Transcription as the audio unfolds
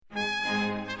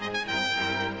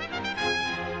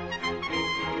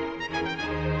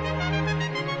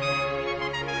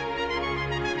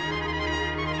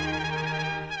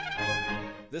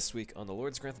This week on the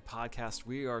Lord's Grantham podcast,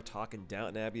 we are talking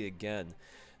Downton Abbey again.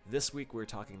 This week we're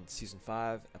talking Season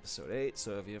 5, Episode 8,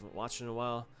 so if you haven't watched it in a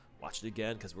while, watch it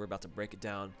again because we're about to break it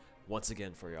down once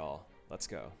again for y'all. Let's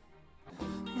go.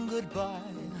 Goodbye,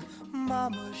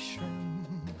 Mama Shrimp.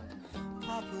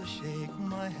 Papa, shake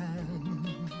my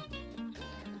hand.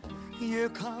 Here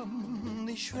come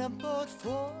the shrimp boat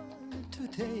for to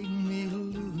take me to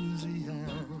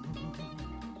Louisiana.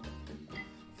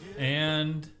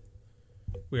 And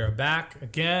we are back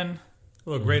again. A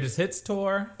little greatest hits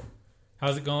tour.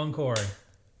 How's it going, Corey?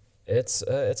 It's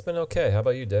been okay. How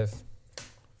about you, Dave?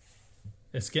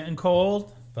 It's getting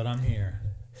cold, but I'm here.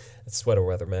 It's sweater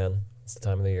weather, man. It's the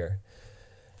time of the year.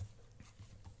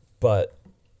 But,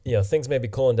 you know, things may be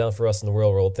cooling down for us in the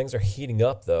real world. Things are heating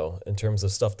up, though, in terms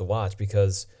of stuff to watch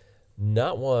because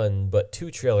not one, but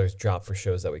two trailers dropped for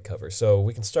shows that we cover. So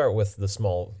we can start with the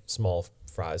small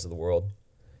fries of the world.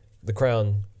 The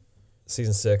Crown,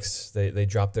 Season 6, they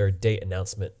dropped their date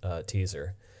announcement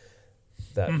teaser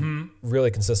that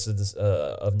really consisted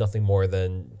of nothing more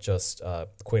than just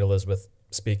Queen Elizabeth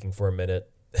speaking for a minute.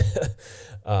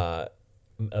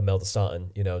 Imelda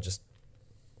Staunton, you know, just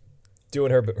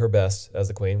doing her best as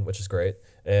the Queen, which is great.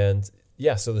 And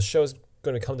yeah, so the show is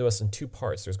going to come to us in two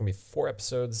parts. There's going to be 4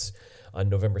 episodes on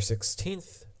November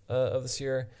 16th of this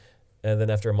year. And then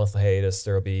after a month of hiatus,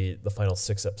 there will be the final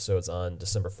 6 episodes on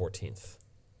December 14th.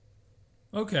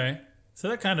 Okay. So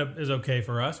that kind of is okay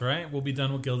for us, right? We'll be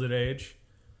done with Gilded Age.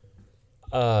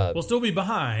 We'll still be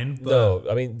behind. But... No,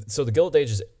 I mean, so the Gilded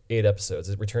Age is 8 episodes.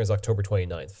 It returns October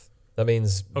 29th. That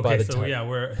means by the time... yeah,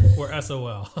 we're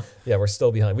SOL. Yeah, we're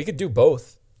still behind. We could do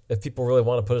both if people really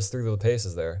want to put us through the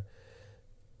paces there.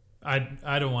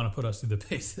 I don't want to put us through the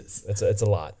paces. It's a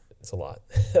lot. It's a lot.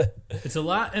 It's a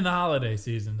lot in the holiday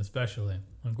season, especially.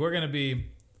 Like we're going to be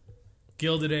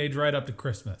Gilded Age right up to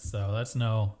Christmas, so that's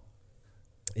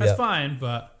fine,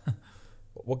 but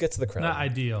we'll get to the Crown. Not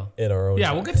ideal. In our own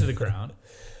time. We'll get to the Crown.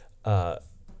 But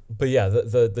yeah,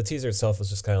 the teaser itself was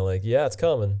just kind of like, yeah, it's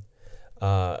coming.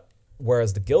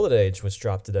 Whereas the Gilded Age, which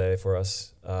dropped today for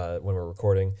us when we're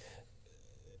recording,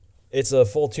 it's a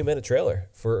full 2-minute trailer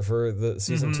for the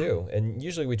season 2. And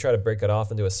usually we try to break it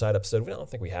off into a side episode. We don't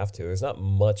think we have to. There's not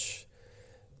much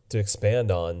to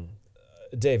expand on.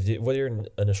 Dave, what are your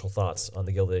initial thoughts on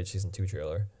the Gilded Age season 2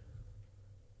 trailer?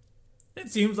 It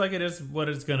seems like it is what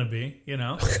it's going to be, you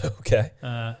know? Okay.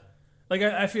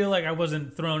 I feel like I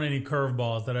wasn't thrown any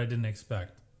curveballs that I didn't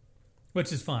expect,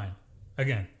 which is fine.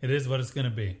 Again, it is what it's going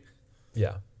to be.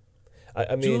 Yeah.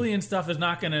 I mean, Julian stuff is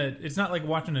not going to... It's not like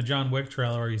watching a John Wick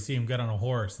trailer where you see him get on a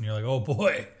horse and you're like, oh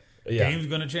boy, game's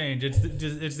going to change. It's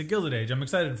the Gilded Age. I'm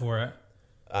excited for it.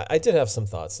 I did have some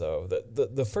thoughts, though.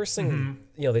 The first thing,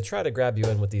 you know, they try to grab you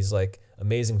in with these, like,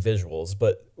 amazing visuals,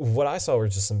 but what I saw were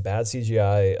just some bad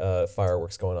CGI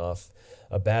fireworks going off,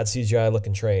 a bad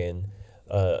CGI-looking train,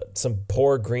 some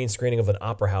poor green screening of an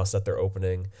opera house that they're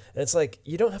opening. And it's like,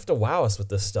 you don't have to wow us with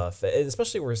this stuff, and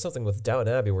especially where something with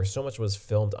Downton Abbey where so much was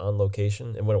filmed on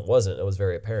location, and when it wasn't, it was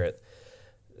very apparent.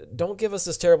 Don't give us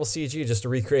this terrible CG just to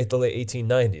recreate the late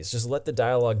 1890s. Just let the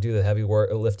dialogue do the heavy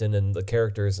work, lifting and the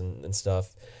characters and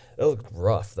stuff. It looked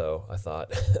rough, though, I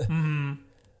thought.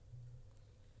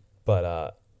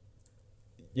 But,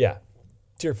 yeah,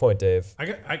 to your point, Dave.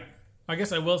 I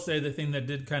guess I will say the thing that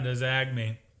did kind of zag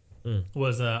me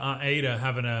was Aunt Ada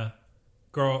having a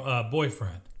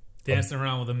boyfriend dancing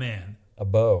around with a man. A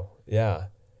beau, yeah.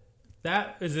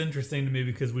 That is interesting to me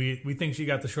because we think she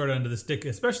got the short end of the stick,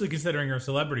 especially considering her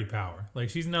celebrity power. Like,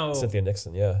 she's no... Cynthia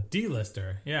Nixon, yeah.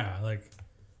 D-lister, yeah, like...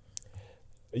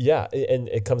 Yeah, and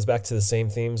it comes back to the same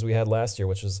themes we had last year,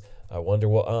 which was, I wonder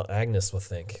what Aunt Agnes will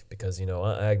think. Because, you know,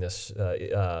 Aunt Agnes,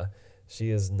 she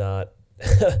is not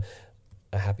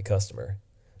a happy customer.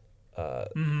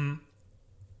 And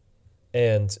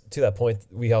to that point,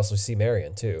 we also see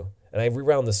Marion, too. And I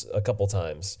rewound this a couple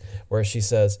times, where she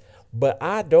says... But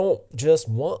I don't just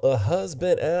want a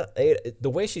husband. The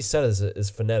way she said it is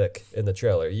phonetic in the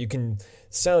trailer. You can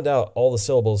sound out all the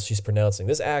syllables she's pronouncing.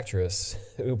 This actress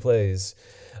who plays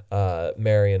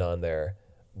Marion on there,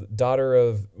 daughter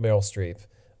of Meryl Streep.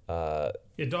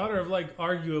 Daughter of, like,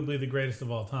 arguably the greatest of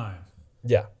all time.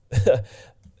 Yeah.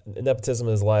 Nepotism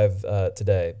is live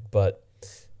today, but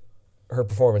her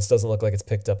performance doesn't look like it's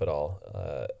picked up at all.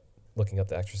 Looking up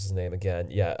the actress's name again.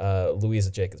 Yeah,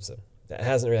 Louisa Jacobson. That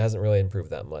hasn't really improved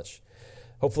that much.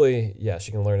 Hopefully, yeah,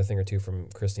 she can learn a thing or two from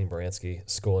Christine Baranski,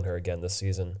 schooling her again this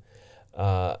season.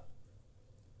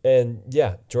 And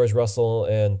yeah, George Russell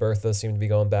and Bertha seem to be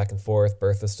going back and forth.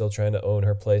 Bertha's still trying to own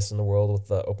her place in the world with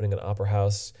opening an opera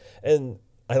house. And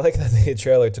I like that the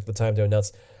trailer took the time to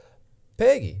announce,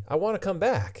 Peggy, I want to come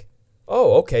back.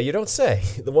 Oh, okay, you don't say.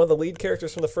 The one of the lead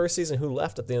characters from the first season who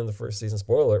left at the end of the first season,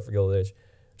 spoiler alert for Gilded Age,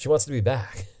 she wants to be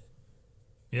back.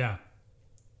 Yeah.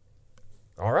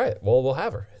 All right, well, we'll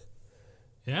have her.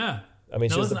 Yeah. I mean,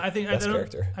 now, she's listen, the best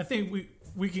character. I think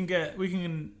we can get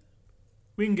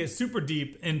super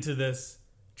deep into this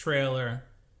trailer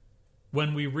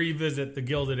when we revisit the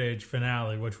Gilded Age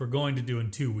finale, which we're going to do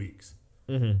in 2 weeks.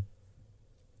 Mm-hmm.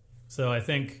 So I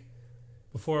think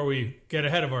before we get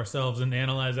ahead of ourselves and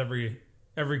analyze every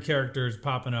character's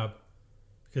popping up,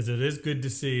 because it is good to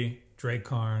see Drake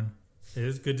Karn, it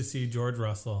is good to see George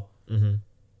Russell, mm-hmm.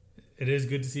 It is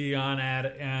good to see Ann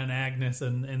Agnes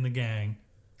and the gang.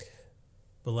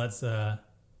 But let's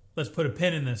put a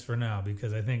pin in this for now,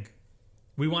 because I think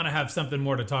we want to have something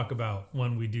more to talk about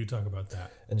when we do talk about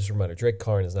that. And just a reminder, Drake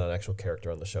Karn is not an actual character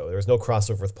on the show. There is no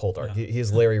crossover with Poldark. No. He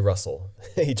is Larry Russell.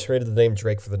 He traded the name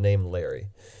Drake for the name Larry.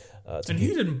 And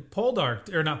he's in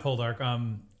Poldark, or not Poldark,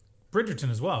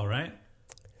 Bridgerton as well, right?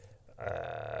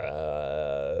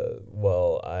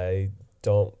 Well, I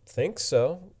don't think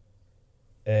so.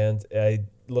 And it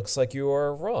looks like you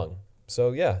are wrong.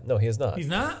 So, yeah, no, he is not. He's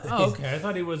not? Oh, okay. I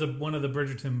thought he was one of the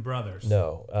Bridgerton brothers.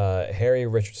 No, Harry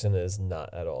Richardson is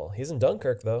not at all. He's in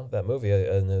Dunkirk, though, that movie,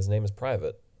 and his name is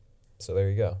Private. So there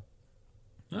you go.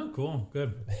 Oh, cool.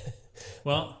 Good.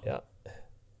 Well, yeah,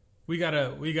 we got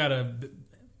a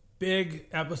big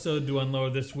episode to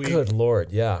unload this week. Good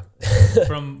Lord, yeah.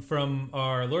 from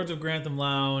our Lords of Grantham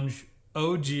Lounge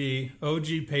OG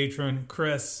patron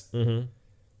Chris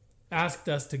asked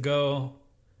us to go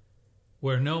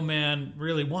where no man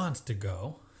really wants to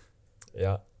go.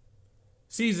 Yeah.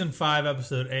 Season 5,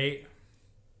 episode 8.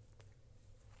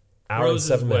 Hour and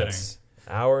 7 minutes.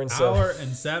 Hour and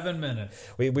 7 minutes.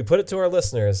 We put it to our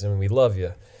listeners, and we love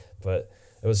you. But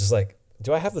it was just like,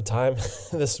 do I have the time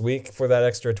this week for that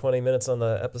extra 20 minutes on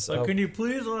the episode? Like, can you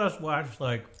please let us watch,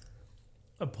 like,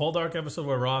 a Poldark episode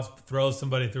where Ross throws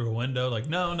somebody through a window? Like,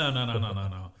 no.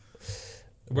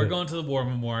 We're going to the War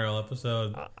Memorial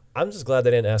episode. I'm just glad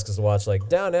they didn't ask us to watch, like,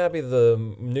 Downton Abbey,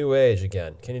 the New Age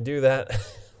again. Can you do that?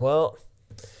 Well...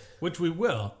 Which we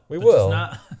will. We will.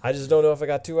 I just don't know if I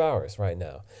got 2 hours right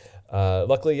now.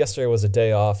 Luckily, yesterday was a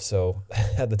day off, so I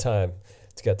had the time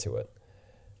to get to it.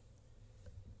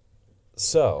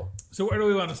 So where do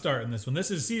we want to start in this one? This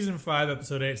is Season 5,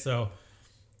 Episode 8, so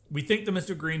we think the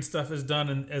Mr. Green stuff is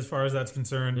done as far as that's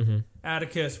concerned. Mm-hmm.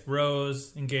 Atticus,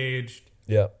 Rose, engaged.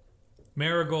 Yep.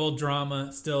 Marigold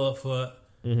drama still afoot.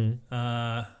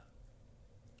 Mm-hmm.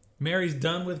 Mary's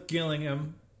done with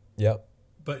Gillingham. Yep.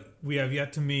 But we have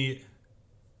yet to meet,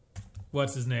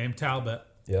 what's his name? Talbot.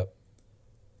 Yep.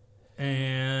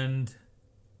 And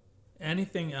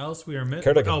anything else we are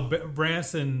missing? Cardigan. Oh,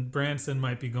 Branson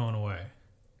might be going away.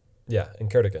 Yeah, and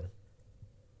Cardigan.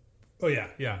 Oh,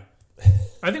 yeah.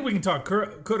 I think we can talk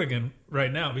Cardigan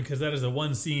right now because that is a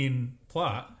one-scene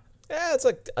plot. Yeah, it's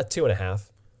like a 2.5.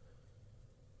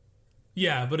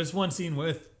 Yeah, but it's one scene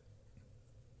with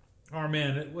our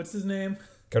man. What's his name?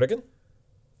 Cardigan?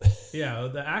 Yeah,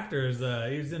 the actor is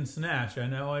he was in Snatch.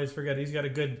 I always forget. He's got a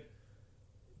good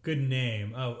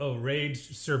name. Oh, Rage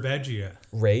Serbegia.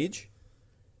 Rage?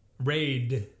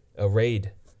 Raid. Oh,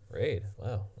 Raid.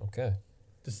 Wow. Okay.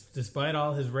 Despite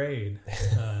all his raid,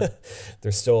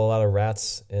 there's still a lot of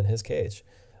rats in his cage.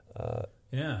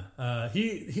 Yeah.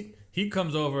 He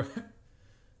comes over,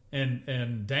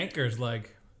 and Danker's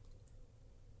like,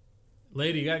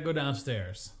 "Lady, you gotta go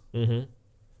downstairs." Mm-hmm.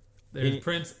 There's a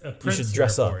prince. You should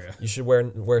dress up. You should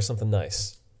wear something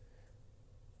nice.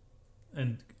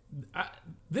 And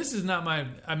this is not my.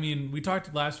 I mean, we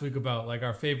talked last week about like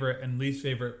our favorite and least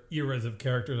favorite eras of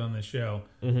characters on this show.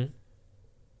 Mm-hmm.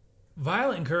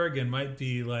 Violet and Kurgan might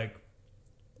be like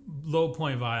low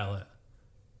point Violet.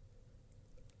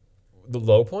 The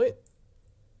low point?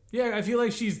 Yeah, I feel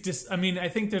like she's just. I mean, I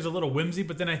think there's a little whimsy,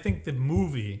 but then I think the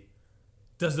movie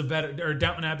does the better. Or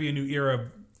Downton Abbey: A New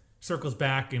Era circles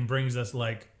back and brings us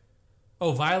like,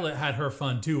 oh, Violet had her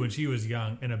fun too when she was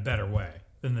young in a better way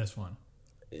than this one,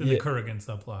 than the Kurgan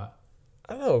subplot.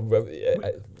 I don't know.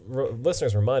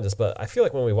 Listeners remind us, but I feel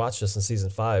like when we watched this in season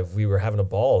 5, we were having a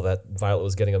ball that Violet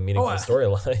was getting a meaningful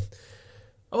storyline.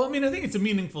 Oh, I mean, I think it's a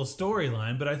meaningful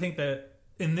storyline, but I think that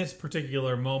in this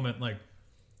particular moment, like,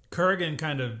 Kurgan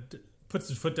kind of puts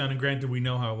his foot down, and granted, we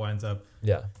know how it winds up.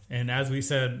 Yeah. And as we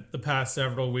said the past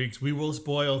several weeks, we will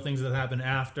spoil things that happen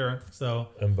after. So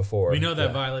and before. We know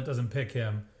that Violet doesn't pick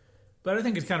him. But I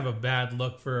think it's kind of a bad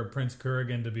look for Prince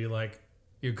Kurgan to be like,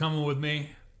 "You're coming with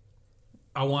me.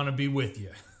 I want to be with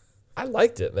you." I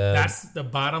liked it, man. That's the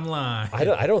bottom line. I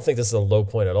don't think this is a low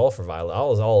point at all for Violet. I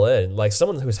was all in. Like,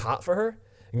 someone who's hot for her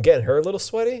and getting her a little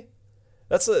sweaty,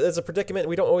 it's a predicament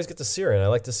we don't always get to see her in. I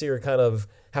like to see her kind of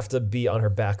have to be on her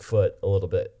back foot a little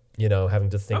bit, having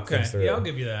to think things through. Yeah, I'll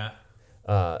give you that.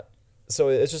 So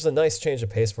it's just a nice change of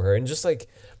pace for her. And just like,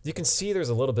 you can see there's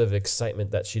a little bit of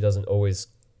excitement that she doesn't always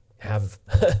have,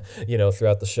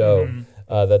 throughout the show,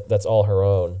 that's all her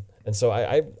own. And so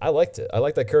I liked it. I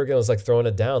liked that Kurgan was like throwing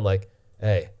it down like,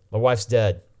 hey, my wife's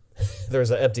dead.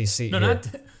 There's an empty seat here. Not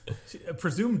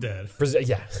presumed dead.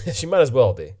 Yeah, she might as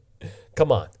well be.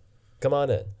 Come on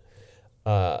in.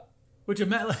 Which I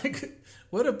meant like,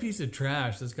 what a piece of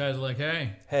trash. This guy's like,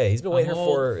 hey, he's been waiting here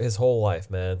for his whole life,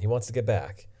 man. He wants to get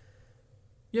back.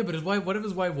 Yeah, but his wife. What if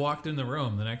his wife walked in the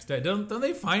room the next day? Don't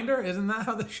they find her? Isn't that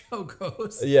how the show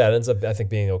goes? Yeah, it ends up, I think,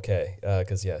 being okay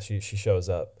because she shows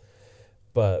up.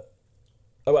 But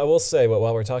I will say,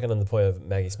 while we're talking on the point of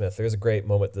Maggie Smith, there's a great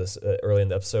moment this early in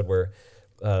the episode where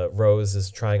Rose is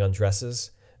trying on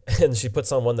dresses and she puts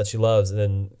on one that she loves, and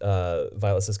then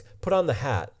Violet says, "Put on the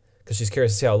hat," because she's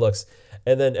curious to see how it looks.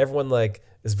 And then everyone like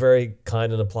is very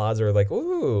kind and applauds her, like,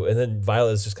 "Ooh!" And then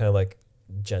Violet is just kind of like,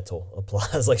 gentle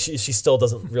applause. Like she still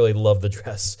doesn't really love the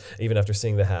dress even after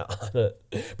seeing the hat on it,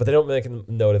 but they don't make a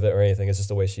note of it or anything. It's just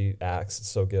the way she acts. It's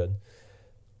so good.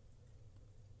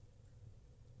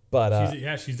 But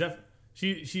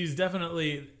she's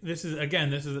definitely, this is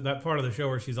that part of the show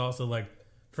where she's also like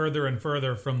further and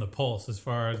further from the pulse as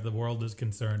far as the world is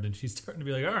concerned, and she's starting to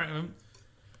be like, all right,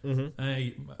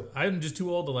 I'm just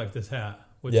too old to like this hat,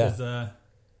 which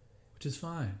is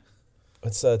fine.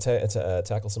 Let's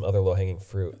tackle some other low-hanging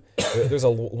fruit. There's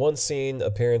one scene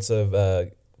appearance of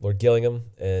Lord Gillingham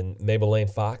and Mabel Lane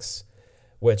Fox,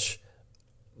 which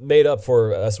made up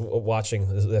for us watching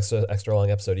this extra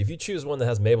long episode. If you choose one that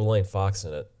has Mabel Lane Fox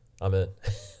in it, I'm in.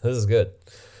 This is good.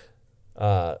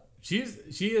 She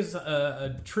is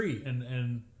a treat,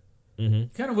 and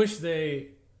kind of wish they.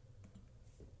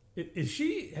 Is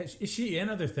she in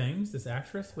other things? This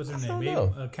actress, what's her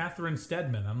name? Catherine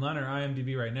Stedman. I'm on her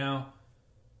IMDb right now.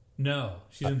 No,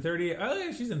 she's in 38. I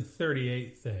think she's in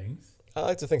 38 things. I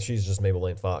like to think she's just Mabel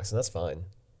Lane Fox, and that's fine.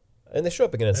 And they show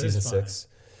up again in season 6.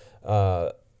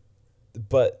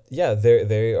 But yeah,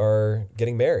 they are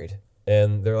getting married,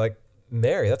 and they're like,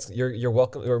 "Mary, you're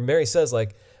welcome." Or Mary says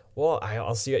like, "Well,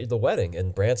 I'll see you at the wedding."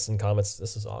 And Branson comments,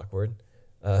 "This is awkward,"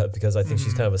 because I think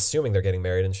she's kind of assuming they're getting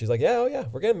married, and she's like, "Yeah, oh yeah,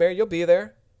 we're getting married. You'll be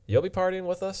there. You'll be partying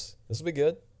with us. This will be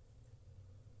good."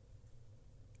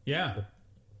 Yeah.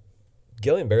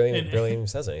 Gilliam barely even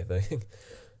says anything.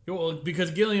 Well,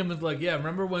 because Gilliam is like, yeah,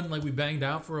 remember when like we banged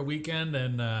out for a weekend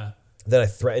and then I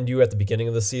threatened you at the beginning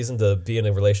of the season to be in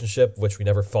a relationship, which we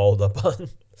never followed up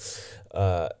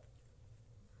on.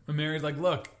 And Mary's like,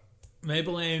 look,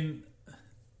 Maybelline's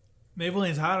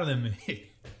hotter than me.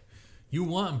 You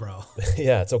won, bro.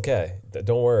 Yeah, it's okay.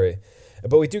 Don't worry.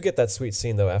 But we do get that sweet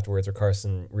scene though afterwards where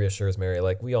Carson reassures Mary,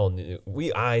 like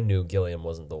I knew Gilliam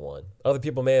wasn't the one. Other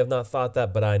people may have not thought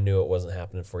that, but I knew it wasn't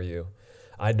happening for you.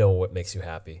 I know what makes you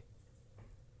happy.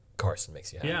 Carson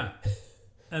makes you happy. Yeah.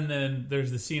 And then there's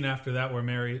the scene after that where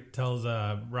Mary tells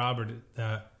Robert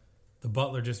that the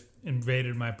butler just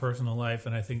invaded my personal life,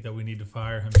 and I think that we need to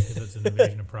fire him because it's an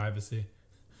invasion of privacy.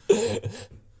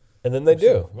 And then they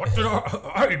do. What did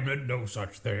I meant no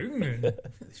such thing. And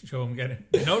show him getting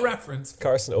no reference.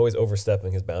 Carson always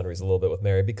overstepping his boundaries a little bit with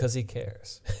Mary because he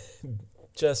cares.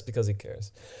 Just because he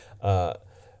cares.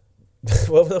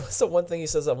 What's the one thing he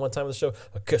says at one time of the show?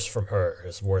 A kiss from her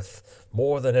is worth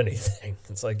more than anything.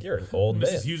 It's like, you're an old man.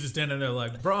 Mrs. Hughes is standing there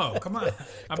like, bro, come on.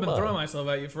 I've been throwing myself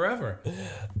at you forever.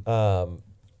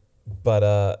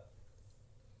 But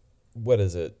what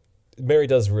is it? Mary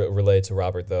does relate to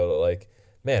Robert, though, like,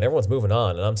 man, everyone's moving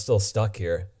on, and I'm still stuck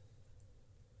here.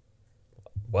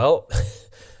 Well,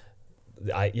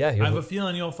 I have a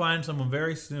feeling you'll find someone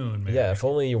very soon, man. Yeah, if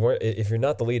only you weren't. If you're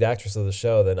not the lead actress of the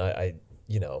show, then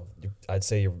I'd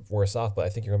say you're worse off, but I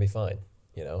think you're gonna be fine.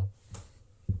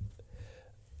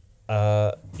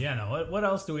 What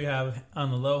else do we have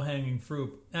on the low-hanging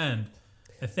fruit end?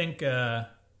 I think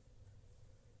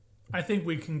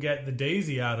we can get the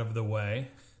Daisy out of the way.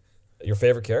 Your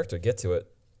favorite character, get to it.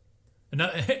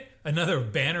 Another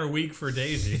banner week for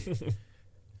Daisy.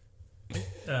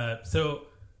 So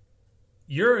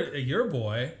your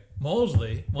boy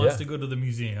Molesley wants to go to the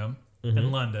museum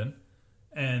in London,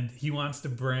 and he wants to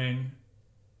bring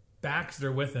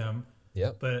Baxter with him.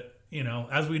 Yep. But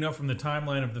as we know from the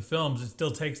timeline of the films, it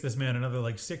still takes this man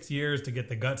another 6 years to get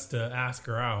the guts to ask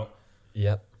her out.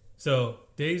 Yep. So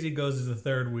Daisy goes as the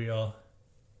third wheel,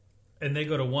 and they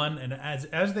go to one, and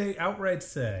as they outright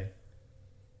say,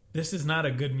 this is not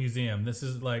a good museum. This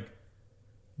is like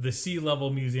the sea-level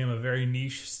museum of very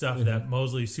niche stuff that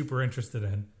Mosley's super interested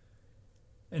in.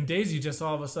 And Daisy just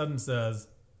all of a sudden says,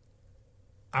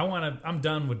 I'm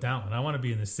done with Downton. I want to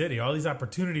be in the city. All these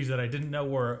opportunities that I didn't know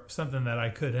were something that I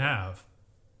could have,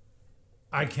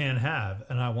 I can have,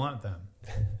 and I want them.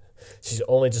 She's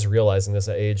only just realizing this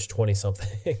at age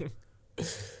 20-something.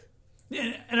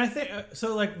 And I think,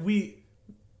 so like we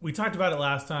talked about it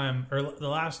last time, or the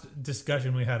last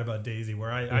discussion we had about Daisy,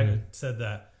 where I said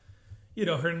that,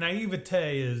 her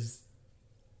naivete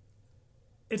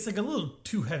it's like a little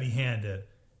too heavy-handed.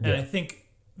 And I think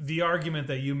the argument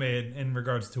that you made in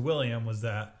regards to William was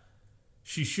that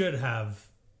she should have,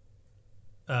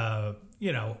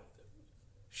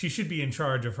 she should be in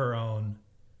charge of her own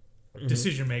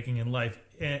decision-making in life,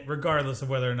 regardless of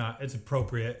whether or not it's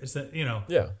appropriate. It's that,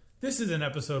 this is an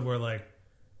episode where, like,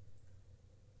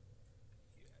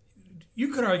 you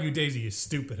could argue Daisy is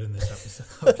stupid in this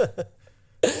episode.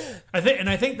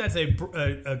 I think that's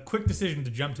a quick decision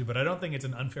to jump to, but I don't think it's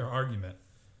an unfair argument.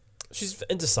 She's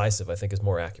indecisive, I think, is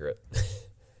more accurate.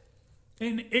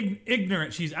 And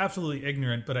ignorant. She's absolutely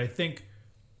ignorant, but I think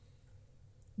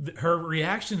her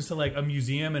reactions to, like, a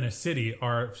museum in a city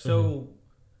are so,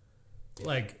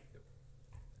 like,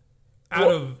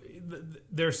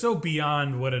 they're so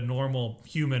beyond what a normal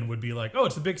human would be like. Oh,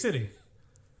 it's a big city.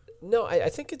 No, I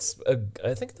think it's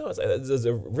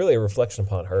really a reflection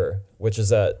upon her, which is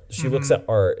that she looks at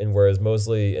art, and whereas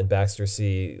Mosley and Baxter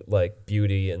see, like,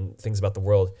 beauty and things about the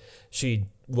world, she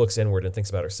looks inward and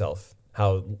thinks about herself,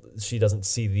 how she doesn't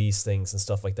see these things and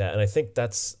stuff like that. And I think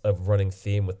that's a running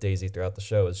theme with Daisy throughout the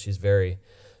show, is she's very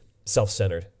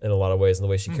self-centered in a lot of ways in the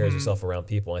way she carries herself around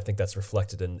people. And I think that's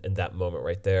reflected in that moment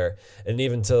right there. And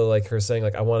even to, like, her saying,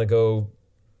 like, I want to go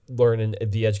learn and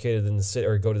be educated in the city,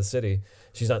 or go to the city.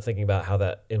 She's not thinking about how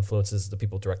that influences the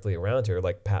people directly around her,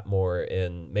 like Pat Moore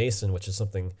and Mason, which is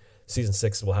something season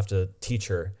 6 will have to teach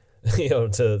her,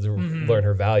 to learn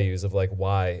her values of, like,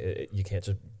 why you can't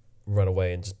just run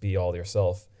away and just be all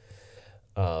yourself.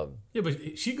 But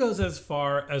she goes as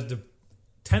far as to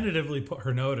tentatively put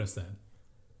her notice in.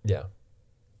 Yeah.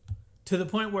 To the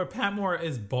point where Pat Moore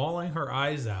is bawling her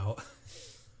eyes out.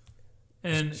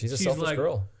 And she's a selfish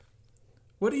girl.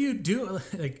 What do you do?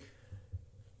 Like,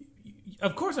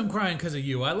 of course I'm crying because of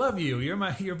you. I love you.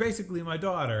 You're basically my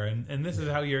daughter, and this is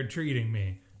how you're treating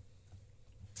me.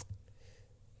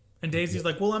 And Daisy's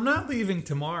like, well, I'm not leaving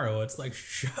tomorrow. It's like,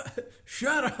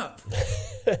 shut up.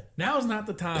 Now's not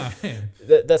the time.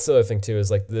 That's the other thing too,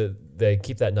 is like they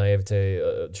keep that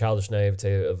naivete, childish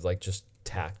naivete of, like, just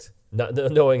tact. Not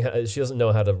knowing she doesn't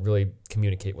know how to really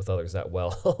communicate with others that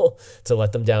well to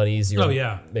let them down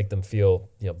easier. Make them feel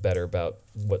better about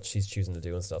what she's choosing to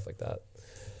do and stuff like that.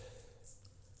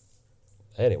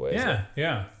 Anyways,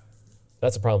 yeah,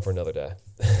 that's a problem for another day.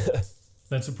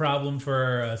 That's a problem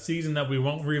for a season that we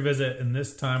won't revisit in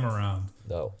this time around.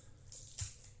 No.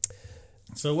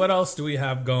 So what else do we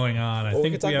have going on? I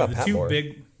think we have the two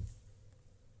big.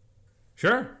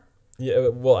 Sure. Yeah.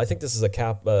 Well, I think this is a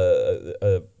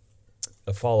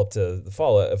follow-up to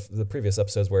the previous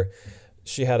episodes, where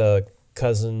she had a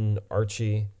cousin,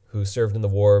 Archie, who served in the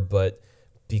war, but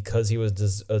because he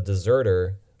was a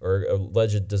deserter, or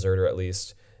alleged deserter at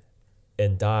least,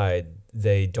 and died,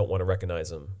 they don't want to recognize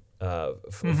him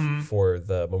for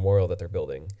the memorial that they're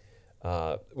building.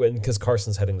 Because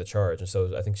Carson's heading the charge, and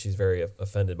so I think she's very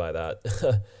offended by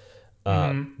that.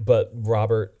 But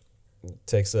Robert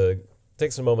takes a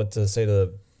moment to say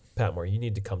to Pat Moore, you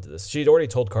need to come to this. She'd already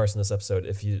told Carson this episode,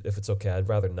 if it's okay, I'd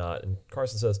rather not. And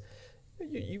Carson says,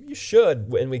 you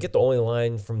should. And we get the only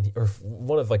line or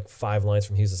one of, like, 5 lines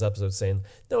from Hughes' episode saying,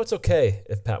 no, it's okay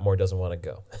if Pat Moore doesn't want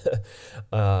to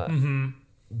go.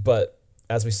 But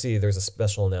as we see, there's a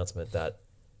special announcement that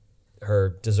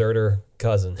her deserter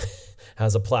cousin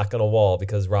has a plaque on a wall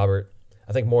because Robert,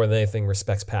 I think more than anything,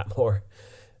 respects Pat Moore.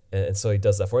 And so he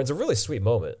does that for her. It's a really sweet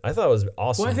moment. I thought it was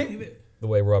awesome. Well, I think the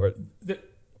way Robert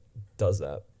does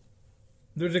that.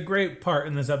 There's a great part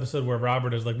in this episode where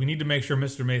Robert is like, we need to make sure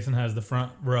Mr. Mason has the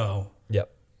front row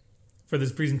for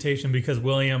this presentation, because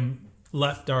William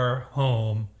left our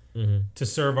home to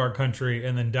serve our country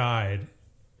and then died.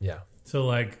 Yeah. So,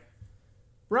 like,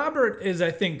 Robert is,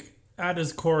 I think, at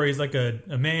his core, he's like a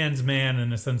man's man, in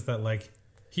the sense that, like,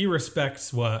 he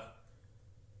respects what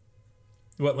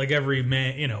like every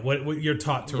man, what you're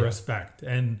taught to respect.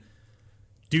 And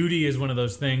duty is one of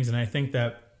those things. And I think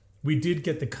that we did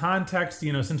get the context,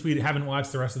 since we haven't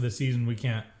watched the rest of the season, we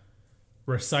can't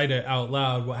recite it out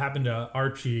loud. What happened to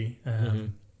Archie,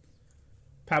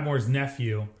 Pat Moore's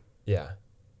nephew. Yeah.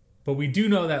 But we do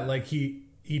know that, like, he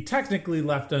technically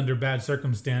left under bad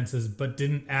circumstances, but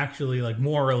didn't actually, like,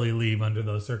 morally leave under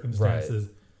those circumstances.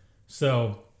 Right.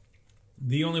 So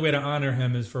the only way to honor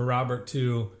him is for Robert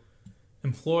to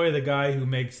employ the guy who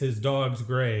makes his dog's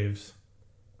graves,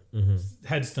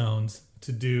 headstones,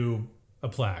 to do a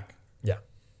plaque. Yeah.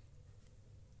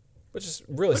 Which is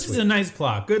really sweet. Which is a nice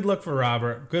plot. Good look for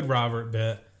Robert. Good Robert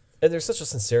bit. And there's such a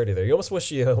sincerity there. You almost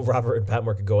wish Robert and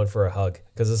Patmore could go in for a hug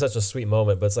because it's such a sweet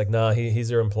moment. But it's like, nah,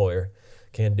 he's your employer.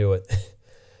 Can't do it.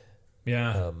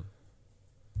 Yeah.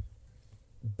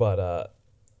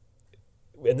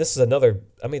 And this is another,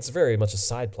 I mean, it's very much a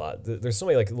side plot. There's so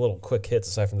many like little quick hits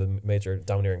aside from the major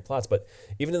domineering plots. But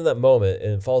even in that moment,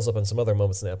 and it follows up on some other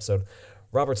moments in the episode,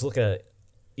 Robert's looking at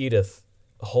Edith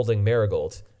holding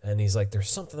Marigold. And he's like, there's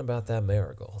something about that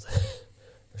Marigold.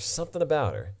 There's something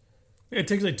about her. Yeah, it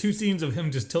takes like 2 scenes of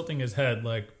him just tilting his head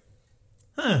like,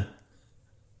 huh.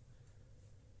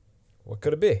 What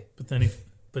could it be?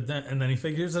 And then he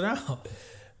figures it out.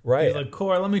 Right. He's like,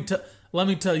 Cora, let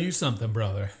me tell you something,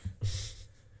 brother.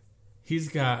 He's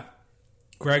got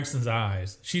Gregson's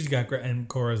eyes. She's got and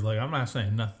Cora's like, I'm not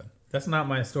saying nothing. That's not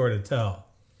my story to tell.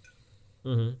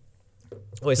 Mm-hmm.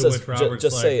 Well, he says, just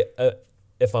like, say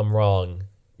if I'm wrong,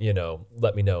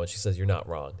 let me know. And she says, you're not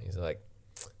wrong. He's like,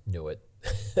 knew it.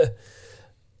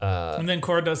 And then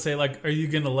Cora does say, like, are you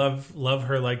going to love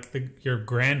her like your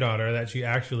granddaughter that she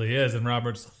actually is? And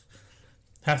Roberts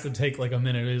has to take like a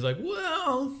minute. He's like,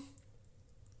 well,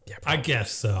 yeah, I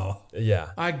guess so.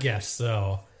 Yeah. I guess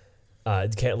so.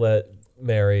 Can't let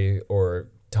Mary or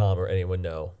Tom or anyone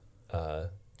know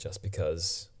just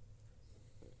because,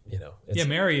 yeah,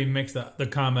 Mary makes the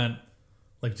comment,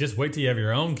 like, just wait till you have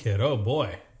your own kid. Oh,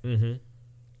 boy. Mm-hmm.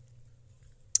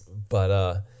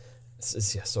 But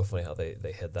it's so funny how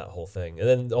they hid that whole thing. And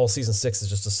then all season 6 is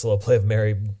just a slow play of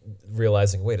Mary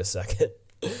realizing, wait a second.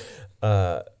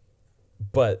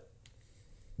 But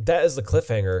that is the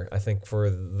cliffhanger, I think, for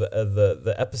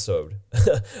the episode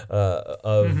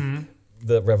of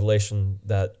the revelation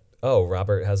that,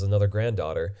 Robert has another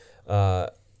granddaughter.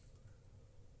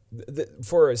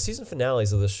 For season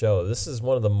finales of this show, this is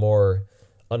one of the more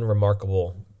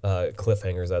unremarkable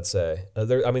cliffhangers, I'd say. Not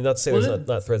to say there's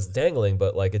not threads dangling,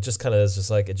 but like it just kind of is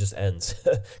just like it just ends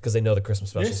because they know the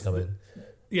Christmas special's coming.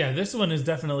 Yeah, this one is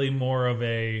definitely more of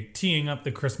a teeing up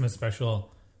the Christmas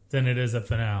special than it is a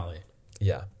finale.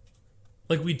 Yeah.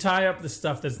 Like, we tie up the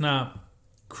stuff that's not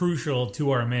crucial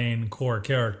to our main core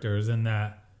characters, in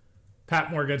that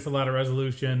Patmore gets a lot of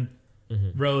resolution,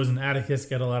 Rose and Atticus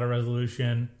get a lot of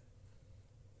resolution,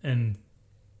 and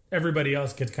everybody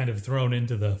else gets kind of thrown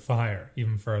into the fire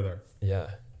even further.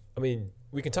 Yeah. I mean,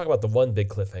 we can talk about the one big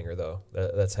cliffhanger, though,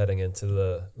 that's heading into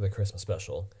the Christmas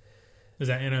special. Is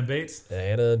that Anna and Bates?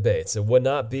 Anna and Bates. It would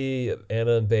not be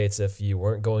Anna and Bates if you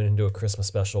weren't going into a Christmas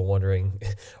special wondering,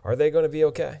 are they going to be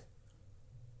okay?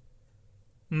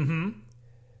 Mm-hmm.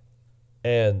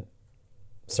 And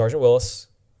Sergeant Willis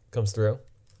comes through.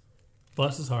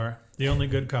 Bless his heart. The only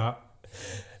good cop.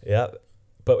 Yeah.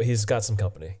 But he's got some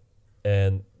company.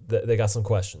 And they got some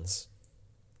questions.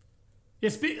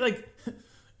 Yeah,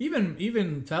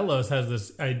 even Fellows has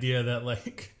this idea that,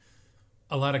 like,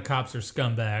 a lot of cops are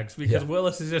scumbags because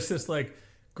Willis is just this, like,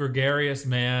 gregarious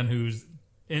man who's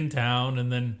in town,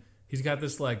 and then he's got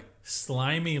this, like,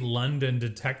 slimy London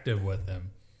detective with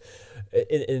him.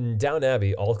 In Downton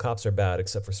Abbey, all cops are bad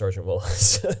except for Sergeant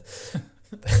Willis.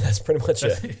 That's pretty much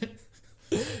it.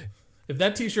 If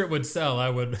that T-shirt would sell, I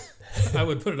would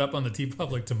put it up on the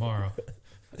TeePublic tomorrow.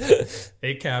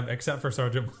 A cab except for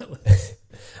Sergeant Willis.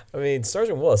 I mean,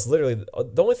 Sergeant Willis, literally,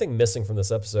 the only thing missing from this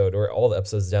episode, or all the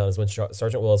episodes down, is when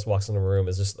Sergeant Willis walks in the room,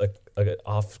 is just like an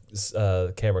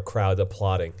off-camera crowd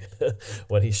applauding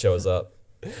when he shows up.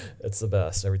 It's the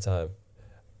best every time.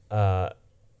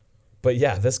 But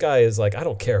yeah, this guy is like, I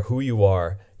don't care who you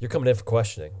are. You're coming in for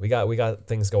questioning. We got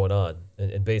things going on.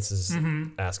 And Bates is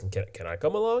asking, can I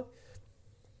come along?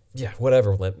 Yeah,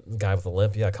 whatever, guy with a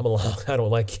limp. Yeah, come along. I don't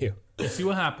like you. Let's see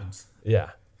what happens. Yeah.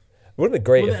 It would have been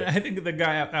great. I think the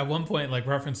guy at one point, like,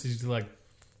 references to, like,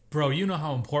 bro, you know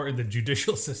how important the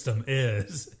judicial system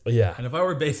is. Yeah. And if I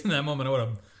were Bates in that moment, I would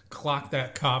have clocked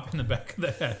that cop in the back of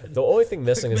the head. The only thing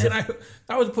missing is...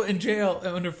 I was put in jail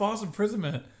under false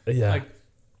imprisonment. Yeah. Like,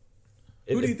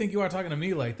 who do you think you are talking to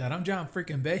me like that? I'm John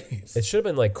freaking Bates. It should have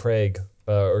been like Craig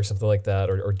or something like that,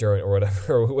 or Durant or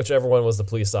whatever, or whichever one was the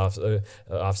police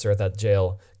officer at that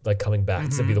jail, like coming back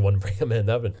to be the one to bring him in.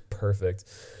 That would have been perfect.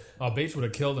 Oh, Bates would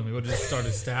have killed him. He would have just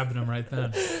started stabbing him right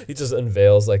then. He just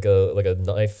unveils like a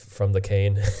knife from the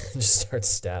cane and just starts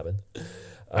stabbing.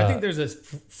 I think there's a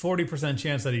 40%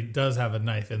 chance that he does have a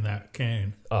knife in that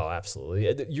cane. Oh,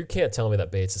 absolutely. You can't tell me that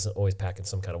Bates isn't always packing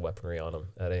some kind of weaponry on him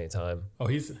at any time. Oh,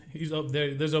 he's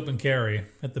there. There's open carry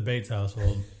at the Bates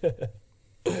household.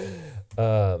 Did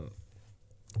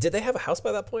they have a house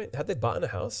by that point? Had they bought in a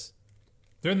house?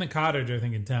 They're in the cottage, I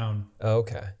think, in town. Oh,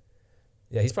 okay.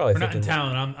 Yeah, he's probably Or not thinking, in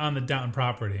town, on the Downton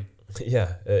property.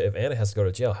 yeah, if Anna has to go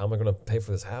to jail, how am I going to pay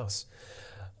for this house?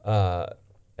 It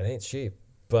ain't cheap.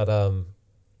 But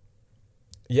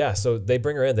yeah, so they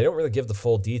bring her in. They don't really give the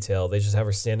full detail. They just have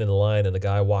her stand in the line, and a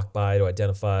guy walk by to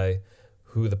identify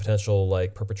who the potential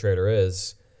like perpetrator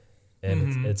is.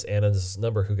 And it's Anna's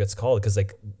number who gets called because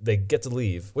they get to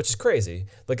leave, which is crazy.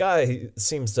 The guy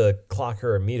seems to clock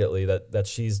her immediately that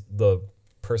she's the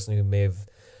person who may have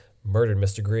murdered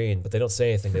Mr. Green, but they don't say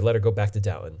anything. They let her go back to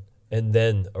Downton and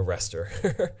then arrest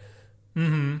her.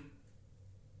 And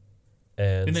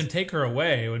And then take her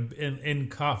away in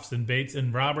cuffs, and Bates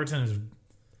and Roberts in his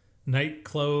night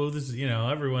clothes. You know,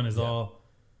 everyone is all...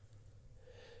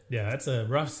 Yeah, that's a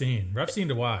rough scene. Rough scene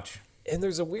to watch. And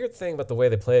there's a weird thing about the way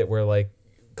they play it where, like,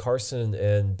 Carson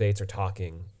and Bates are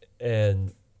talking,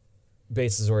 and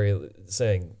Bates is already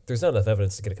saying there's not enough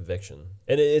evidence to get a conviction.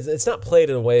 And it's not played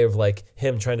in a way of, like,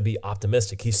 him trying to be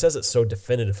optimistic. He says it so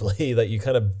definitively that you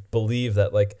kind of believe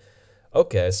that, like,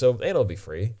 okay, so Anna will be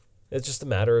free. It's just a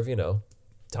matter of,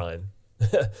 time.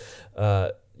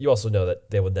 You also know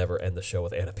that they would never end the show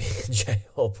with Anna being in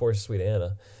jail. Poor sweet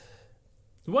Anna.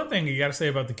 The one thing you got to say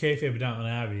about the kayfabe of Downton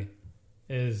Abbey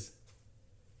is...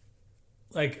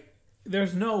 Like,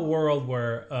 there's no world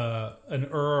where an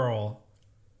earl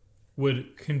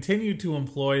would continue to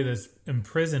employ this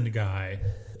imprisoned guy,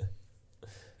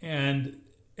 and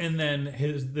then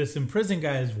this imprisoned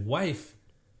guy's wife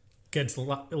gets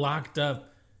locked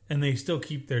up, and they still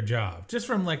keep their job. Just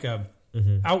from like a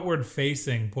outward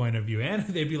facing point of view, and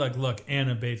they'd be like, "Look,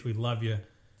 Anna Bates, we love you.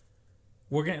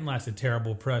 We're getting lots of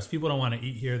terrible press. People don't want to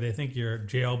eat here. They think you're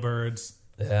jailbirds.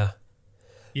 Yeah.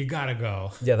 You gotta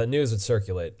go." Yeah, the news would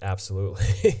circulate,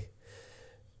 absolutely.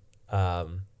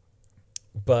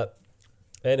 But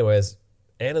anyways,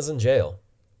 Anna's in jail.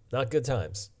 Not good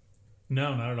times.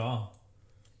 No, not at all.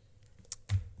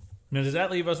 Now, does that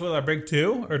leave us with our big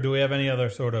two, or do we have any other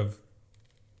sort of...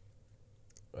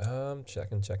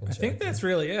 Checking. I think that's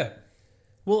really it.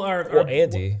 Well,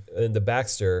 Andy and the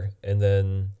Baxter, and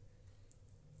then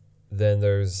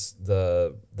there's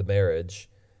the marriage,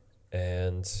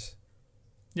 and...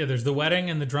 Yeah, there's the wedding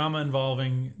and the drama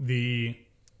involving the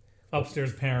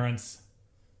upstairs parents,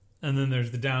 and then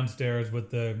there's the downstairs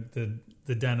with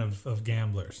the den of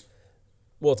gamblers.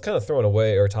 Well, it's kind of thrown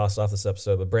away or tossed off this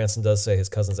episode, but Branson does say his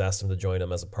cousins asked him to join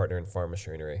him as a partner in farm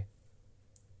machinery.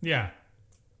 Yeah.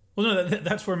 Well, no,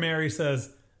 that's where Mary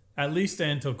says, at least stay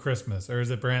until Christmas. Or is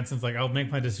it Branson's like, I'll make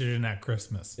my decision at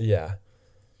Christmas? Yeah.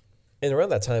 And around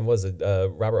that time,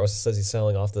 Robert also says he's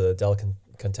selling off the Della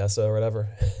Contessa or whatever.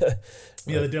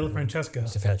 Yeah, the Della Francesca.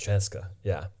 Francesca,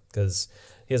 yeah. Because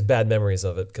he has bad memories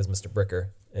of it because Mr. Bricker.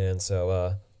 And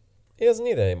so he doesn't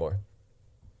need it anymore.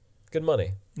 Good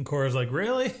money. And Cora's like,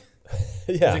 really?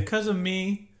 Yeah. Is it because of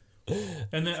me?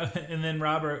 And then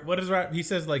Robert, what is Robert? He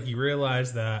says like he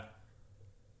realized that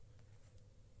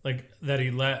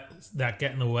he let that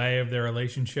get in the way of their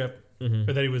relationship,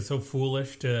 or that he was so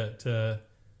foolish to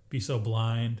be so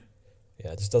blind.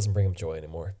 Yeah, it just doesn't bring him joy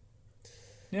anymore.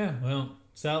 Yeah, well,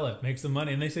 sell it, make some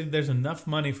money. And they say there's enough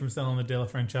money from selling the Della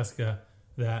Francesca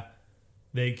that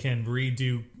they can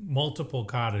redo multiple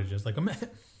cottages. Like,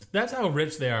 that's how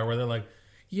rich they are, where they're like,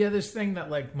 yeah, this thing that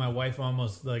like my wife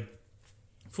almost like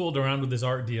fooled around with this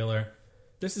art dealer,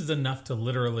 this is enough to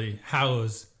literally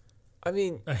house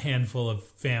a handful of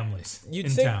families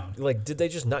in town. Like, did they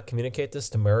just not communicate this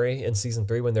to Murray in season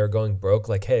 3 when they were going broke?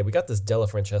 Like, hey, we got this Della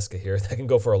Francesca here that can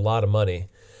go for a lot of money.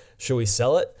 Should we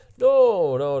sell it?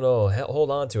 No.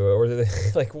 Hold on to it. Or did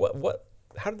they, like, what?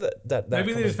 How did that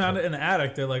Maybe they just found it in the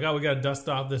attic. They're like, oh, we got to dust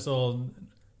off this old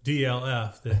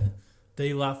DLF, the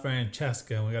De La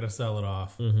Francesca, and we got to sell it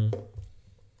off.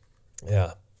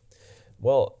 Yeah.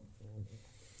 Well,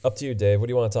 up to you, Dave. What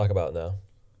do you want to talk about now?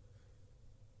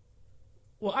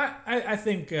 Well, I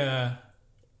think the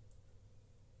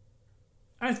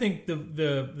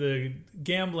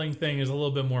gambling thing is a little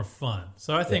bit more fun.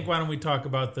 So I think why don't we talk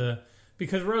about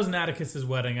because Rose and Atticus's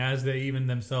wedding, as they even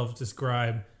themselves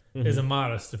describe, is a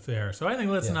modest affair. So I think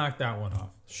let's knock that one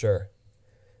off. Sure.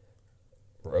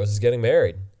 Rose is getting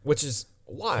married, which is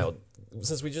wild.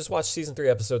 Since we just watched season 3,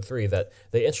 episode 3, that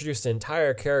they introduced an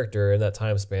entire character in that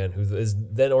time span who is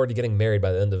then already getting married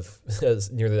by the end of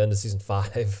near the end of season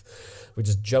 5. We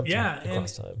just jumped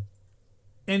across time.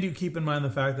 And you keep in mind the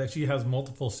fact that she has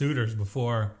multiple suitors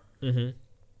before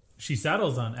she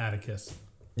settles on Atticus.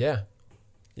 Yeah.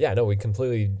 Yeah, no, we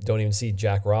completely don't even see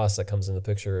Jack Ross that comes in the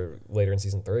picture later in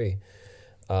season 3.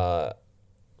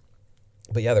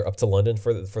 But yeah, they're up to London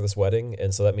for this wedding,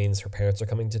 and so that means her parents are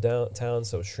coming to downtown.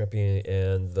 So Shrimpy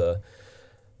and the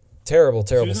terrible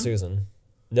Susan.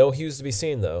 No Hughes to be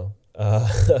seen, though.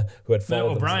 Who had followed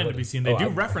No, O'Brien to be seen. They do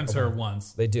reference her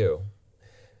once. They do.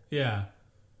 Yeah.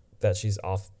 That she's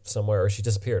off somewhere, or she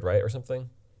disappeared, right, or something?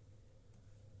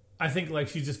 I think like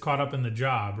she's just caught up in the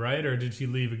job, right? Or did she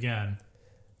leave again?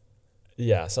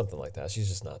 Yeah, something like that. She's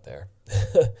just not there.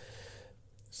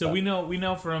 So we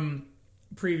know from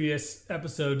previous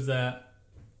episodes that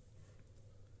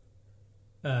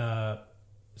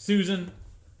Susan,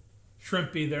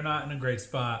 Shrimpy, they're not in a great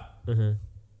spot. Mm-hmm.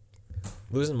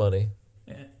 Losing money.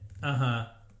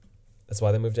 That's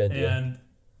why they moved to India. And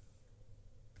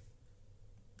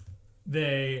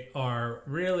they are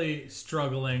really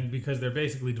struggling because they're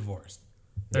basically divorced.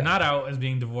 They're not out as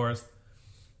being divorced,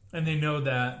 and they know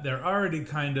that they're already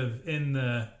kind of in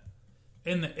the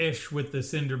ish with the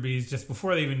Cinderbees just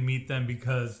before they even meet them,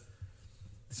 because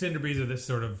the Cinderbees are this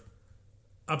sort of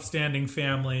upstanding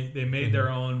family. They made their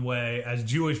own way as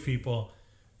Jewish people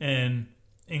in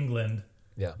England.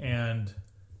 Yeah. And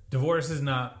divorce is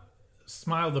not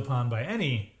smiled upon by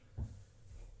any,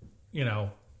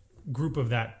 group of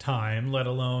that time, let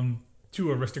alone two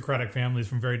aristocratic families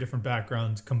from very different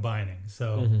backgrounds combining.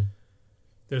 So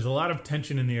there's a lot of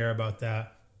tension in the air about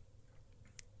that.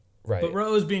 Right. But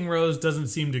Rose, being Rose, doesn't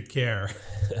seem to care.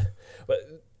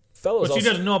 But Fellows she also,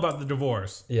 doesn't know about the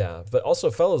divorce. Yeah, but also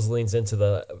Fellows leans into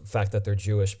the fact that they're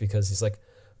Jewish because he's like,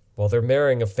 well, they're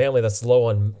marrying a family that's low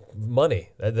on money,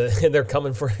 and they're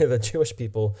coming for the Jewish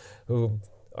people who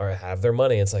have their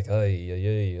money. It's like, oh,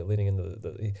 yeah, leaning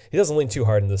into he doesn't lean too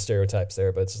hard into the stereotypes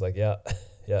there, but it's just like, yeah.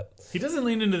 He doesn't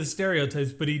lean into the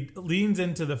stereotypes, but he leans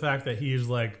into the fact that he is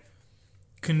like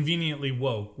conveniently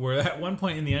woke. Where at one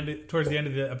point towards the end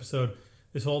of the episode,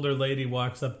 this older lady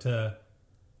walks up to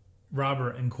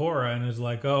Robert and Cora and is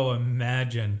like, "Oh,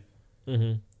 imagine."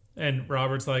 Mm-hmm. And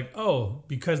Robert's like, "Oh,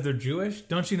 because they're Jewish?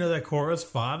 Don't you know that Cora's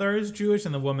father is Jewish?"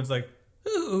 And the woman's like,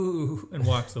 "Ooh," and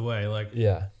walks away. Like,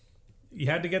 yeah, you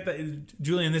had to get that,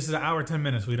 Julian. This is an hour 10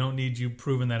 minutes. We don't need you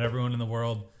proving that everyone in the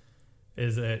world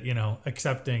is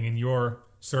accepting in your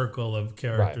circle of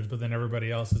characters, but then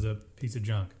everybody else is a piece of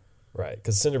junk. Right,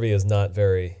 because Cinderby is not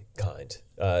very kind.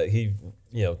 He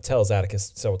tells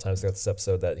Atticus several times throughout this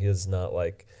episode that he is not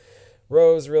like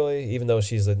Rose, really, even though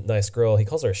she's a nice girl. He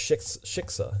calls her a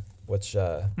shiksa, which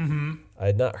I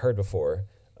had not heard before.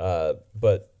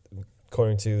 But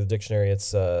according to the dictionary,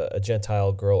 it's a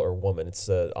Gentile girl or woman. It's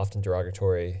often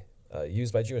derogatory,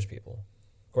 used by Jewish people,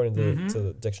 according to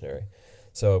the dictionary.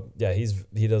 So, yeah,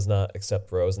 he does not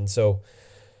accept Rose. And so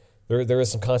there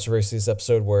is some controversy this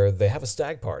episode where they have a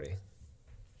stag party.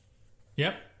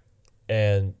 Yep.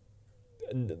 And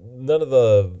none of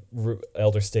the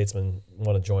elder statesmen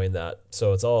want to join that.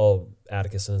 So it's all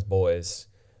Atticus and his boys.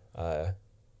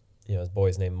 His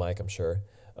boy's named Mike, I'm sure.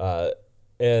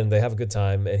 And they have a good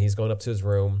time, and he's going up to his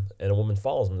room, and a woman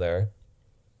follows him there.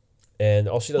 And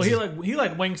all she does he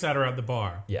winks at her at the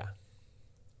bar. Yeah.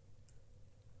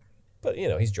 But,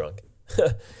 he's drunk.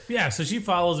 Yeah, so she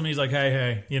follows him. He's like,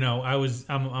 hey,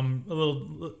 I'm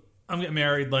getting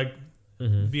married, like,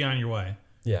 be on your way.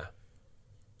 Yeah.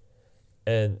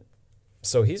 And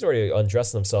so he's already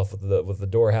undressing himself with the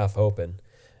door half open,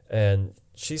 and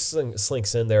she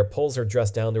slinks in there, pulls her dress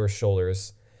down to her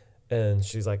shoulders, and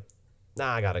she's like,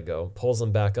 nah, I gotta go. Pulls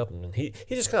him back up, and he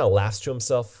just kind of laughs to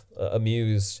himself,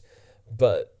 amused,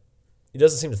 but he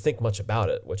doesn't seem to think much about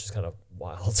it, which is kind of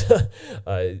wild.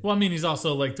 Well, I mean, he's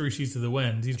also like 3 sheets to the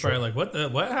wind. He's probably like,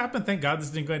 what happened? Thank God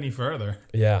this didn't go any further.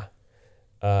 Yeah.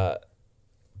 But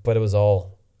it was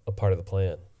all a part of the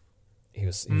plan. He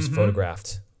was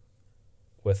photographed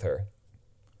with her.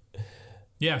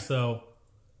 Yeah, so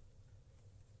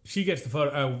she gets the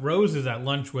photo. Rose is at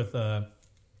lunch with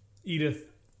Edith,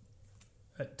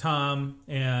 Tom,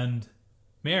 and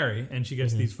Mary, and she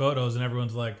gets these photos, and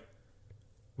everyone's like,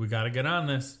 we got to get on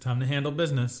this. Time to handle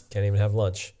business. Can't even have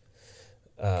lunch.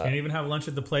 Can't even have lunch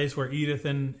at the place where Edith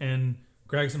and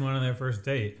Gregson went on their first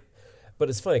date. But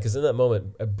it's funny because in that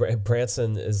moment,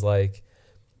 Branson is like,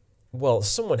 well,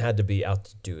 someone had to be out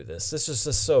to do this. This just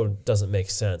so doesn't make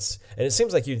sense. And it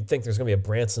seems like you'd think there's going to be a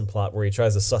Branson plot where he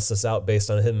tries to suss this out based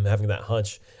on him having that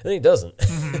hunch. And then he doesn't.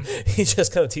 He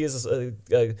just kind of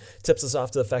tips us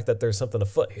off to the fact that there's something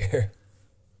afoot here.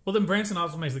 Well, then Branson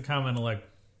also makes the comment of like,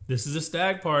 this is a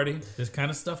stag party. This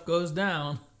kind of stuff goes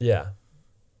down. Yeah.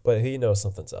 But he knows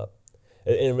something's up.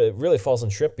 And it really falls on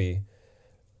Shrimpy.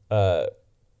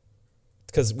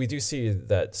 Because we do see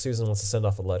that Susan wants to send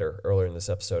off a letter earlier in this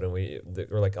episode, and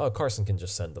we're like, oh, Carson can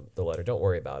just send the letter. Don't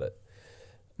worry about it.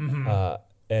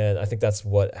 And I think that's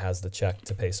what has the check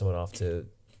to pay someone off to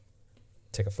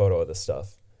take a photo of this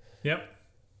stuff. Yep.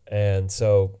 And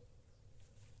so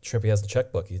Shrimpy has the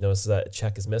checkbook. He notices that a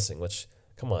check is missing, which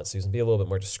come on, Susan, be a little bit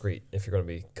more discreet if you're going to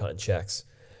be cutting checks.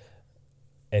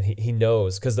 And he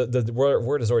knows, because the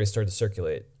word has already started to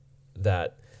circulate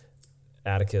that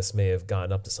Atticus may have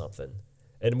gotten up to something.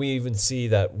 And we even see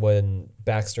that when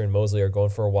Baxter and Mosley are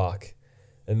going for a walk,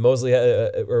 and Mosley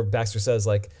or Baxter says,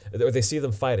 like, or they see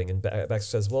them fighting, and Baxter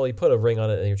says, well, you put a ring on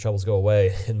it and your troubles go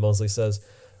away. And Mosley says,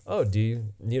 oh, do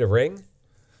you need a ring?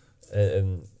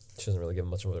 And she doesn't really give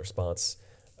much of a response.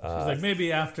 She's like,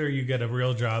 maybe after you get a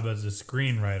real job as a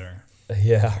screenwriter.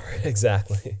 Yeah,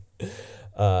 exactly.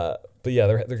 But yeah,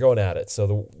 they're going at it.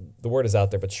 So the word is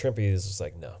out there, but Shrimpy is just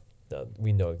like, no,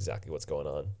 we know exactly what's going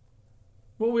on.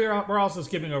 Well, we're also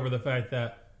skipping over the fact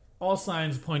that all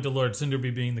signs point to Lord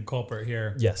Cinderby being the culprit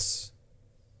here. Yes.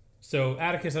 So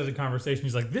Atticus has a conversation.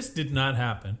 He's like, this did not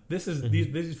happen. This is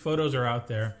these photos are out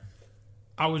there.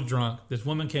 I was drunk. This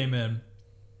woman came in.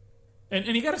 And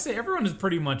you got to say, everyone is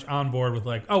pretty much on board with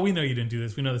like, oh, we know you didn't do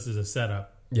this. We know this is a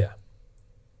setup. Yeah.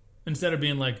 Instead of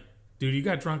being like, dude, you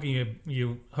got drunk and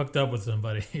you hooked up with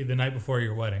somebody the night before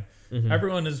your wedding. Mm-hmm.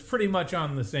 Everyone is pretty much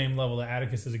on the same level that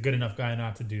Atticus is a good enough guy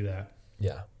not to do that.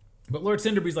 Yeah. But Lord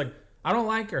Cinderby's like, I don't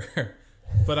like her,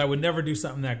 but I would never do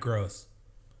something that gross.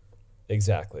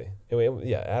 Exactly. Anyway,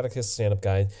 yeah, Atticus, stand-up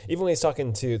guy. Even when he's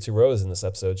talking to Rose in this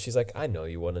episode, she's like, I know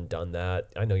you wouldn't have done that.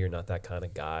 I know you're not that kind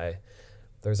of guy.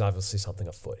 There's obviously something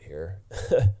afoot here.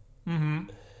 Mm-hmm.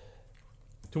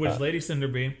 To which Lady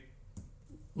Cinderby,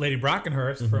 Lady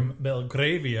Brockenhurst from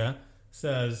Belgravia,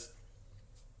 says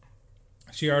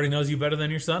she already knows you better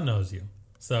than your son knows you.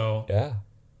 So yeah,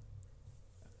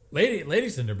 Lady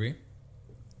Cinderby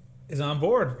is on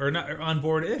board, or not on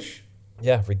board-ish.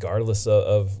 Yeah, regardless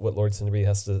of what Lord Cinderby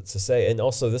has to say. And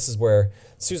also, this is where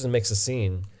Susan makes a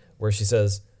scene where she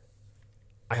says,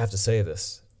 I have to say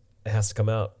this. It has to come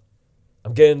out.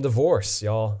 I'm getting a divorce,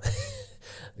 y'all.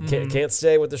 Can't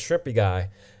stay with the shrimpy guy.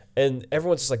 And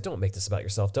everyone's just like, don't make this about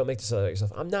yourself. Don't make this about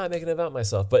yourself. I'm not making it about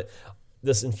myself. But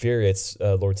this infuriates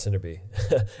Lord Cinderby.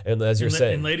 And as you're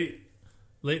saying. And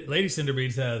Lady Cinderby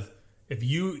says, if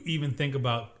you even think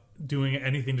about doing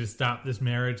anything to stop this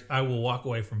marriage, I will walk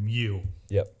away from you.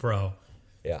 Yep. Bro.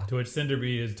 Yeah. To which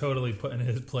Cinderby is totally put in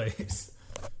his place.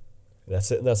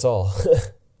 That's it. And that's all.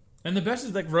 And the best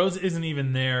is, like, Rose isn't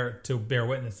even there to bear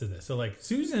witness to this. So, like,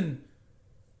 Susan,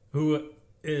 who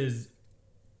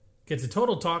gets a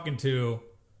total talking to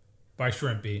by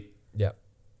Shrimpy. Yep.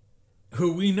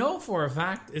 Who we know for a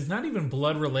fact is not even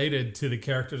blood related to the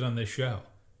characters on this show.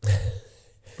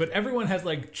 But everyone has,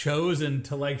 like, chosen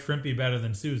to like Shrimpy better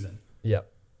than Susan.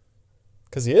 Yep.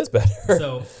 Because he is better.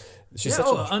 So, she's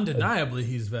undeniably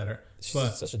he's better.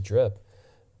 She's such a drip.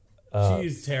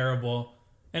 She's terrible.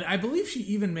 And I believe she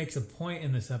even makes a point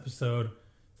in this episode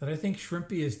that I think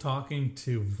Shrimpy is talking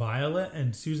to Violet,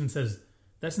 and Susan says,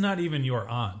 that's not even your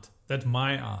aunt. That's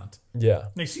my aunt. Yeah.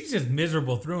 Like, she's just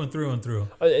miserable through and through and through.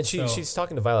 And she's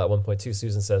talking to Violet at one point, too,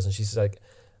 Susan says, and she's like,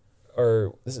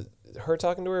 or is it her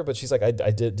talking to her? But she's like, I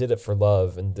did it for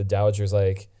love. And the Dowager's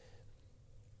like,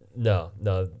 no,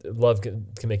 love can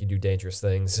make you do dangerous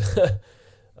things.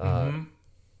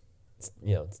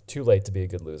 It's too late to be a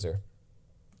good loser.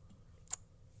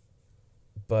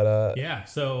 But yeah,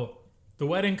 so the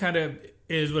wedding kind of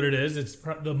is what it is. It's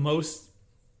the most,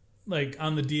 like,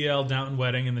 on the DL Downton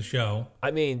wedding in the show.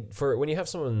 I mean, for when you have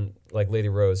someone like Lady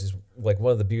Rose, who's like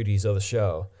one of the beauties of the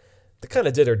show, they kind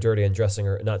of did her dirty and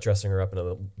not dressing her up in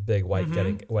a big white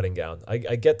wedding gown. I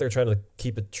get they're trying to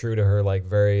keep it true to her, like,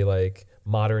 very, like,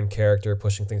 modern character,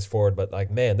 pushing things forward, but, like,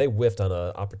 man, they whiffed on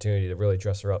an opportunity to really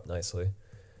dress her up nicely.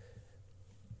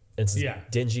 It's a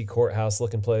dingy courthouse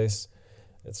looking place.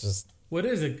 It's just. Well,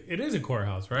 it is a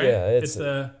courthouse, right? Yeah, it's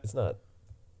not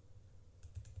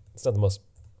the most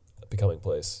becoming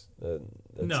place.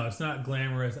 No, it's not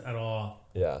glamorous at all.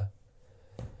 Yeah.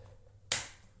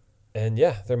 And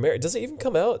yeah, they're married. Does it even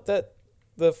come out that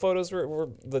the photos were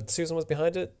that Susan was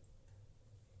behind it?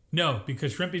 No,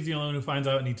 because Shrimpy's the only one who finds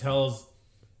out, and he tells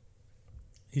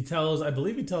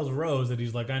Rose that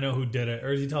he's like, I know who did it,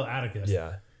 or does he tell Atticus?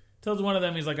 Yeah. Tells one of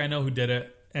them, he's like, I know who did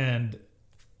it, and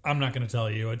I'm not going to tell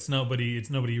you. It's nobody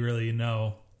you really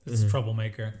know. It's a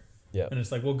troublemaker. Yeah. And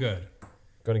it's like, well, good.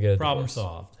 Going to get a problem divorce.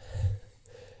 solved.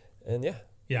 And yeah.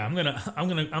 Yeah,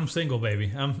 I'm single,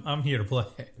 baby. I'm here to play.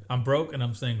 I'm broke and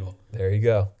I'm single. There you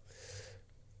go.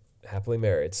 Happily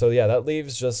married. So yeah, that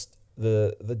leaves just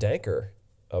the danker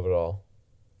of it all.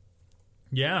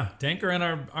 Yeah, Danker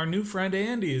and our new friend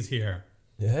Andy is here.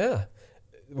 Yeah.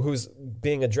 Who's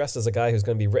being addressed as a guy who's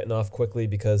going to be written off quickly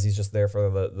because he's just there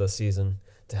for the season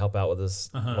to help out with this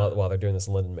while they're doing this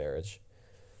Linden marriage.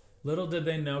 Little did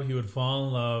they know he would fall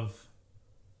in love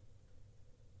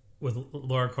with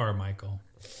Laura Carmichael.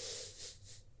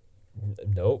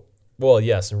 Nope. Well,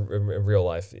 yes, in real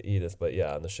life, Edith, but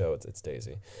yeah, on the show, it's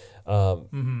Daisy.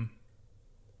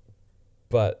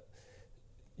 But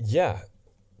yeah,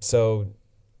 so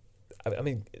I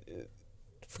mean,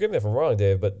 forgive me if I'm wrong,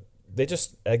 Dave, but they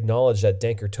just acknowledged that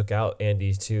Danker took out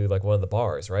Andy to like one of the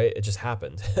bars, right? It just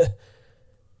happened.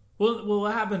 Well,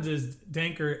 what happens is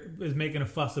Danker is making a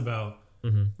fuss about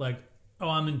like, oh,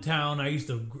 I'm in town.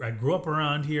 I grew up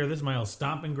around here. This is my old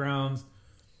stomping grounds.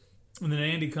 And then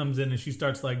Andy comes in and she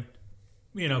starts like,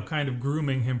 you know, kind of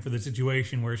grooming him for the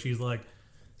situation where she's like,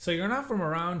 so you're not from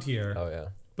around here. Oh yeah.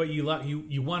 But you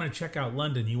want to check out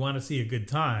London. You want to see a good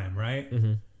time, right?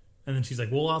 Mm-hmm. And then she's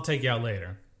like, well, I'll take you out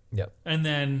later. Yep. And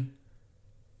then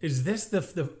is this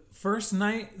the first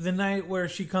night, the night where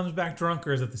she comes back drunk,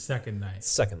 or is it the second night?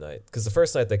 Second night. Because the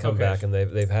first night they come back and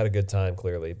they've had a good time,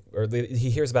 clearly. Or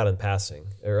he hears about it in passing,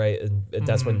 right? And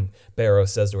that's when Barrow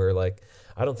says to her, like,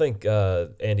 I don't think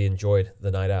Andy enjoyed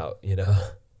the night out, you know?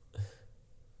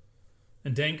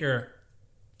 And Danker,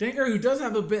 who does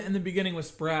have a bit in the beginning with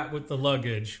Spratt with the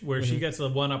luggage, where she gets a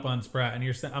one-up on Spratt,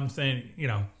 and I'm saying, you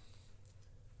know,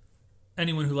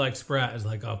 anyone who likes Spratt is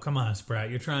like, oh, come on,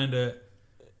 Spratt, you're trying to...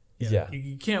 Yeah.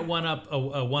 You can't one-up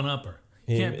a one-upper.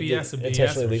 You can't BS a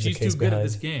BS. She's too good at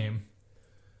this game.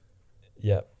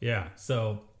 Yeah. Yeah,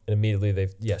 so... And immediately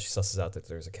she susses out that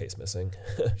there's a case missing.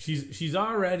 she's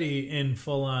already in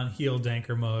full-on heel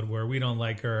Danker mode where we don't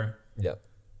like her. Yep.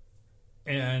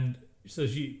 And so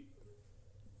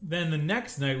then the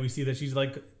next night we see that she's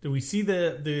like, do we see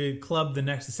the club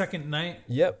the second night?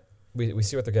 Yep. We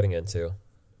see what they're getting into.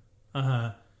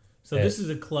 Uh-huh. So this is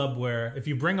a club where if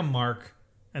you bring a mark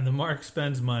and the mark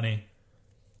spends money,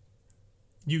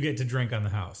 you get to drink on the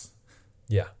house.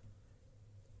 Yeah.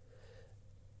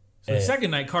 So the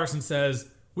second night, Carson says,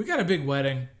 we got a big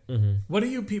wedding. Mm-hmm. What are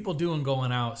you people doing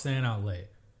going out, staying out late?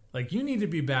 Like, you need to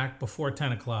be back before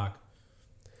 10 o'clock.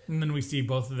 And then we see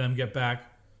both of them get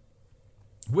back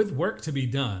with work to be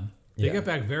done. They get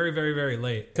back very, very, very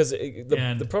late. Because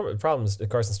the problems that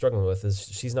Carson's struggling with is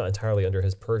she's not entirely under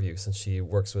his purview since she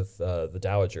works with the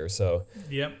Dowager. So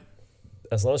yep.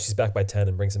 As long as she's back by 10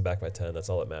 and brings him back by 10, that's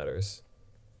all that matters.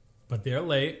 But they're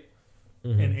late,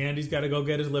 and Andy's got to go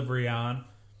get his livery on.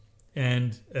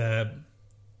 And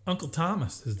Uncle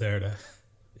Thomas is there to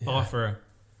offer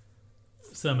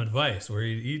some advice where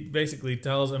he basically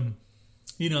tells him,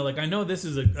 you know, like, I know this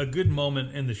is a good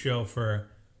moment in the show for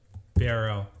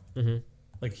Barrow. Mm-hmm.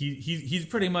 Like, he's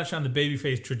pretty much on the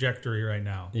babyface trajectory right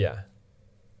now. Yeah.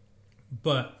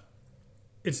 But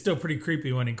it's still pretty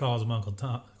creepy when he calls him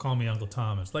call me Uncle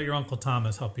Thomas. Let your Uncle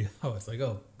Thomas help you out. It's like,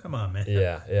 oh, come on, man.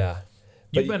 Yeah.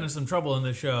 You've been in some trouble in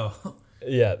this show.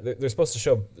 Yeah, they're supposed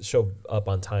to show up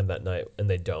on time that night, and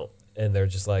they don't. And they're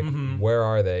just like, where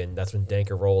are they? And that's when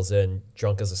Danker rolls in,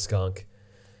 drunk as a skunk.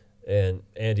 And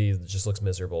Andy just looks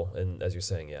miserable. And as you're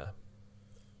saying,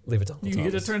 leave it to Uncle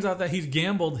Thomas. It turns out that he's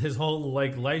gambled his whole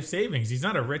life savings. He's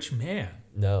not a rich man.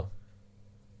 No.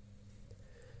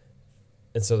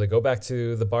 And so they go back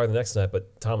to the bar the next night,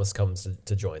 but Thomas comes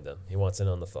to join them. He wants in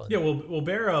on the fun. Yeah, well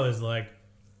Barrow is like,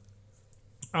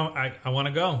 I want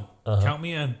to go. Count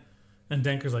me in. And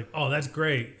Danker's like, oh, that's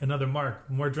great. Another mark.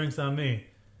 More drinks on me.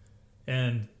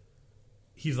 And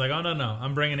he's like, oh, no.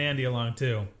 I'm bringing Andy along,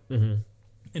 too. Mm-hmm.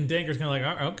 And Danker's kind of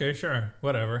like, oh, okay, sure.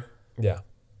 Whatever. Yeah.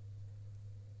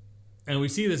 And we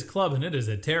see this club, and it is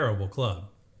a terrible club.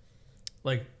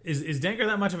 Like, is Danker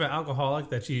that much of an alcoholic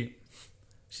that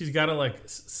she's got to, like,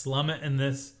 slum it in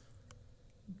this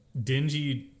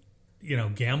dingy, you know,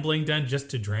 gambling den just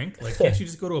to drink? Like, can't she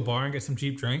just go to a bar and get some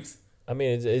cheap drinks? I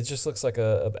mean, it just looks like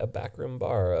a backroom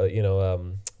bar. You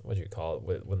know, what do you call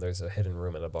it when there's a hidden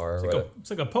room in a bar? It's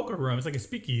like a poker room. It's like a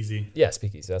speakeasy. Yeah,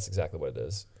 speakeasy. That's exactly what it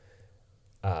is.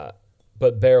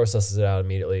 But Barrow susses it out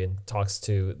immediately and talks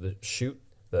to the Shoot,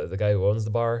 the guy who owns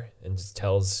the bar, and just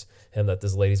tells him that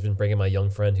this lady's been bringing my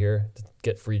young friend here to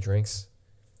get free drinks.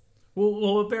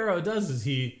 Well, what Barrow does is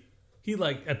he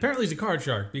like, apparently he's a card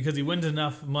shark because he wins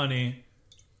enough money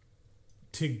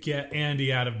to get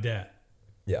Andy out of debt.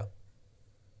 Yeah.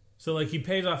 So, like, he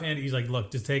pays off Andy. He's like,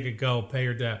 look, just take it, go, pay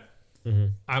your debt. Mm-hmm.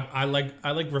 I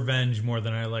like revenge more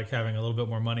than I like having a little bit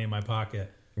more money in my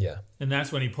pocket. Yeah. And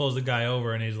that's when he pulls the guy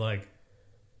over and he's like,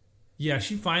 yeah,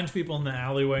 she finds people in the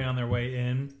alleyway on their way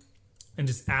in and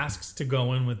just asks to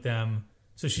go in with them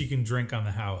so she can drink on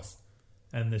the house.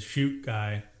 And the Shoot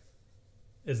guy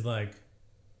is like,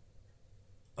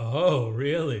 oh,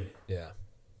 really? Yeah.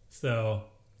 So,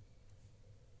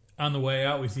 on the way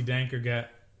out, we see Danker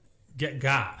get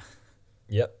got.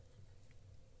 Yep.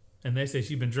 And they say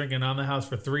she's been drinking on the house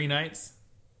for 3 nights.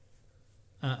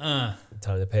 Time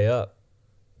to pay up.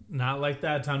 Not like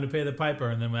that. Time to pay the piper.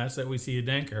 And then that's it. We see a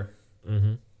Danker.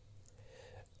 Mm-hmm.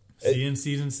 See you in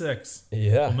season 6.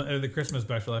 Yeah. Or the Christmas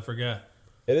special, I forget.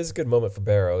 It is a good moment for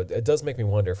Barrow. It does make me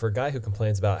wonder, for a guy who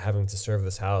complains about having to serve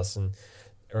this house and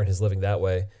earn his living that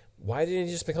way, why didn't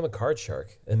he just become a card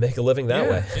shark and make a living that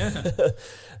way? Yeah.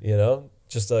 You know,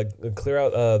 just clear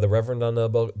out the Reverend on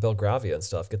Belgravia and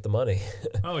stuff, get the money.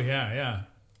 Oh, yeah.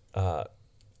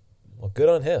 Well, good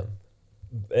on him.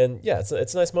 And yeah, it's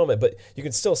a nice moment, but you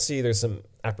can still see there's some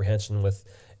apprehension with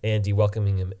Andy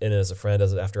welcoming him in as a friend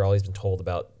after all he's been told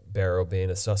about Barrow being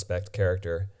a suspect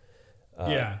character.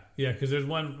 Yeah, because there's a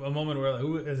moment where,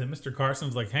 who is it, Mr.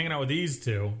 Carson's like, hanging out with these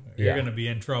two, you're going to be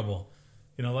in trouble.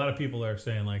 You know, a lot of people are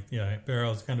saying, like, yeah,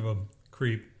 Barrow's kind of a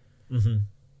creep. Mm-hmm.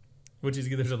 Which is,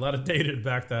 there's a lot of data to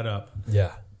back that up.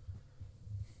 Yeah.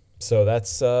 So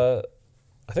that's, I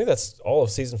think that's all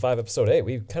of season 5, episode 8.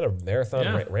 We kind of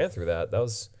ran through that. That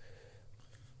was...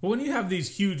 Well, when you have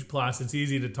these huge plots, it's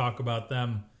easy to talk about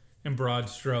them in broad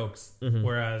strokes,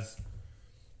 whereas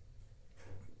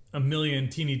a million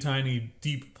teeny tiny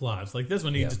deep plots like this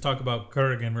one, you just talk about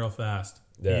Kurgan real fast.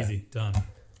 Yeah. Easy, done.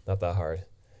 Not that hard.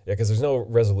 Yeah, because there's no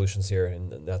resolutions here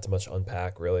and not too much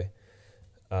unpack, really.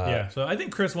 So I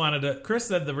think Chris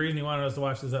said the reason he wanted us to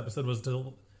watch this episode was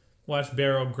to watch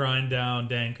Barrow grind down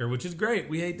Danker, which is great.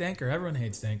 We hate Danker. Everyone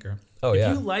hates Danker. Oh, if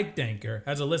you like Danker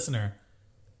as a listener,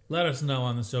 let us know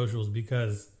on the socials,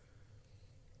 because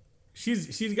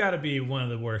she's got to be one of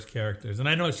the worst characters. And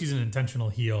I know she's an intentional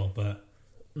heel, but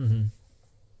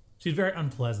she's very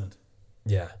unpleasant.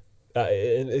 Yeah.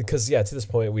 Because, to this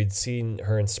point, we'd seen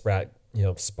her and Spratt,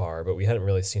 spar, but we hadn't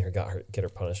really seen her get her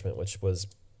punishment, which was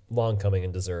long coming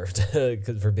and deserved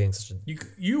for being such a...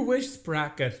 You wish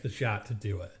Spratt gets the shot to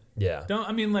do it. Yeah.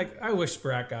 I wish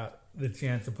Spratt got the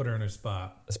chance to put her in her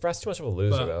spot. Spratt's too much of a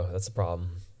loser, though. That's the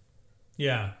problem.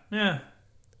 Yeah.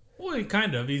 Well,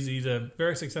 he's a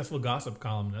very successful gossip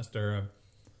columnist, or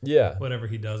whatever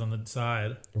he does on the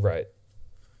side. Right.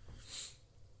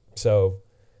 So,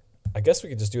 I guess we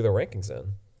could just do the rankings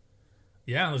then.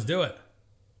 Yeah, let's do it.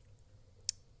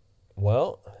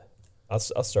 Well, I'll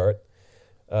start.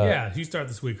 You start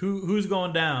this week. Who's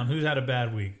going down? Who's had a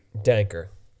bad week? Danker,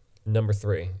 number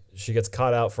 3. She gets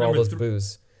caught out for all those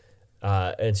booze,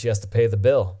 and she has to pay the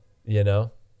bill.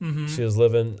 Mm-hmm. She was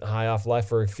living high off life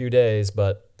for a few days,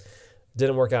 but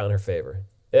didn't work out in her favor.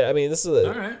 I mean, this is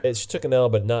all right. She took an L,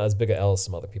 but not as big an L as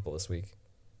some other people this week.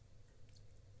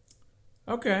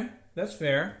 Okay, that's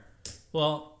fair.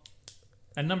 Well,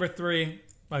 at number 3,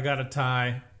 I got a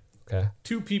tie. Okay.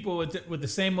 2 people with the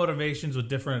same motivations with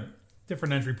different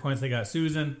entry points. I got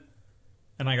Susan,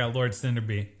 and I got Lord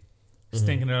Cinderby,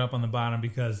 stinking it up on the bottom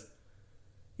because,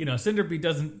 Cinderby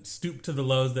doesn't stoop to the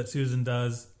lows that Susan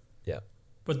does. Yeah.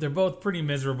 But they're both pretty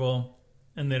miserable,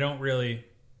 and they don't really.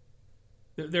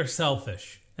 They're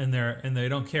selfish, and they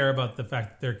don't care about the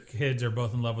fact that their kids are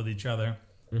both in love with each other.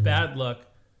 Mm-hmm. Bad luck.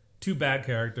 2 bad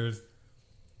characters.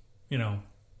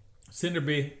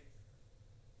 Cinderby.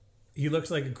 He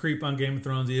looks like a creep on Game of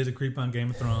Thrones. He is a creep on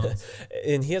Game of Thrones.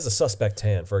 And he has a suspect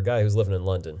tan for a guy who's living in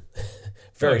London.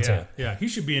 Very tan. Yeah, he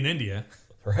should be in India.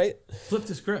 Right? Flip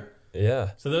the script.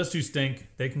 Yeah. So those 2 stink.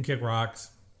 They can kick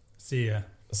rocks. See ya.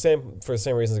 For the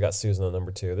same reasons I got Susan on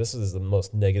number 2. This is the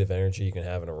most negative energy you can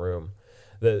have in a room.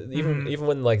 Even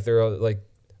when they're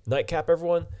nightcap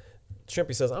everyone,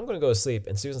 Shrimpy says, I'm going to go to sleep.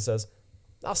 And Susan says,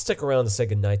 I'll stick around to say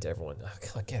goodnight to everyone. Oh,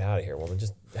 God, get out of here, woman.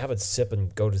 Just have a sip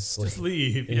and go to sleep. Just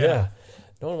leave. Yeah.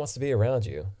 No one wants to be around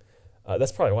you.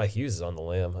 That's probably why Hughes is on the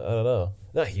lam. I don't know.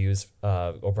 Not Hughes.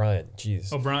 O'Brien.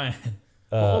 Jeez. O'Brien.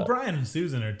 O'Brien and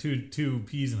Susan are two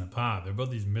peas in a pod. They're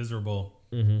both these miserable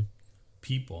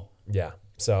people. Yeah.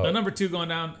 So number 2 going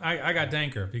down, I got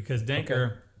Danker, because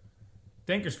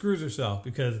Danker screws herself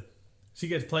because she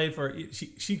gets played for.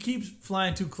 She keeps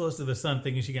flying too close to the sun,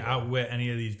 thinking she can outwit any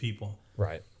of these people.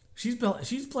 Right.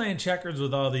 She's playing checkers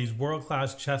with all these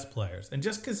world-class chess players. And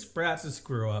just because Spratt's a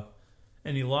screw-up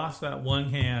and he lost that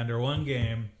one hand or one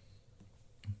game,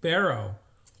 Barrow,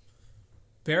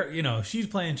 she's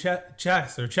playing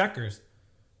chess or checkers.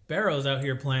 Barrow's out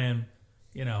here playing,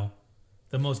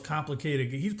 the most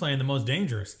complicated. He's playing the most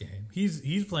dangerous game.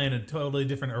 He's playing a totally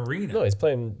different arena. No, he's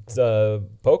playing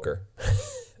poker.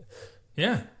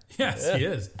 Yeah. Yes, he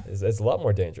is. It's a lot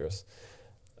more dangerous.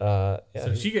 So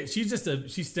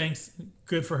she stinks.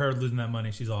 Good for her losing that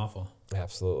money. She's awful.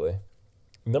 Absolutely.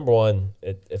 Number 1,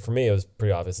 for me, it was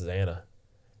pretty obvious, is Anna.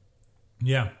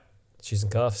 Yeah. She's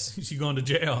in cuffs. She's going to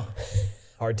jail.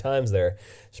 Hard times there.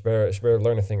 She better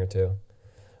learn a thing or two.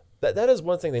 That is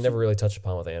one thing they never really touched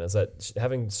upon with Anna, is that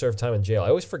having served time in jail. I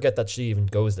always forget that she even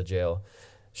goes to jail.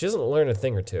 She doesn't learn a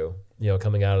thing or two,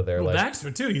 coming out of there. Well,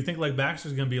 Baxter too. You think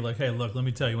Baxter's going to be like, hey, look, let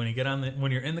me tell you, when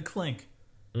you're in the clink,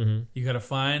 you got to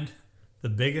find the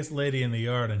biggest lady in the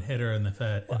yard and hit her in the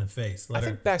face. I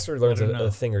think Baxter learns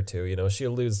a thing or two. You know, she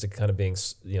alludes to kind of being,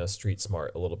 street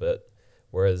smart a little bit,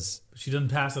 whereas she doesn't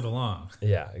pass it along.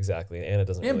 Yeah, exactly. Anna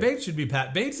doesn't. And Bates should be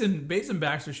Bates and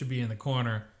Baxter should be in the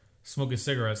corner smoking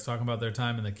cigarettes, talking about their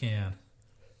time in the can.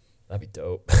 That'd be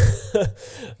dope.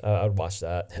 I'd watch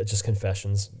that. Just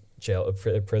confessions,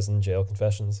 prison jail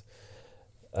confessions.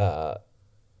 All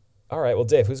right. Well,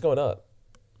 Dave, who's going up?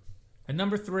 At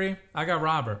number 3, I got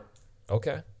Robert.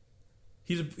 Okay.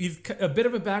 He's a bit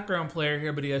of a background player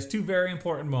here, but he has 2 very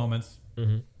important moments.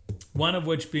 Mm-hmm. One of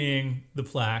which being the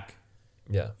plaque.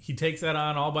 Yeah. He takes that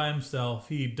on all by himself.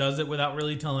 He does it without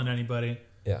really telling anybody.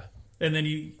 Yeah. And then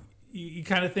you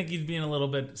kind of think he's being a little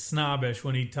bit snobbish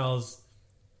when he tells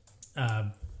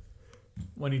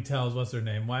what's her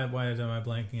name? Why am I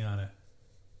blanking on it?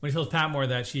 When he tells Patmore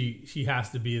that she has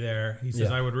to be there, he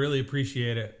says, "I would really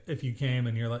appreciate it if you came."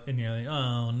 And you're like,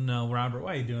 "Oh no, Robert,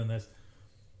 why are you doing this?"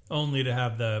 Only to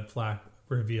have the plaque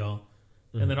reveal,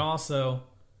 and then also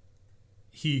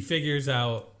he figures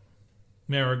out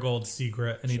Marigold's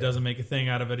secret, and he doesn't make a thing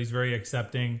out of it. He's very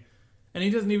accepting, and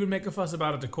he doesn't even make a fuss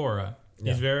about it to Cora.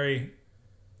 He's very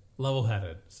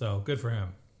level-headed, so good for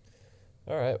him.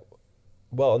 All right.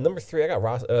 Well, number 3, I got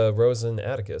Rose and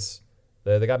Atticus.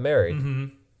 They got married. Mm-hmm.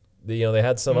 They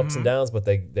had some ups and downs, but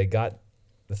they got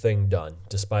the thing done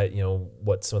despite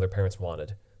what some of their parents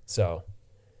wanted. So,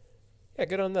 yeah,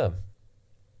 good on them.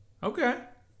 Okay.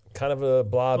 Kind of a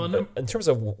blob. Well, in terms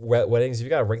of weddings, if you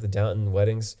got to rank the Downton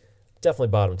weddings, definitely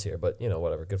bottom tier. But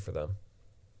whatever, good for them.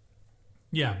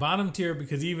 Yeah, bottom tier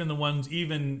because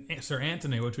even Sir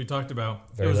Anthony, which we talked about,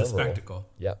 it was a spectacle.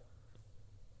 Yep.